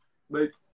soon. Bye.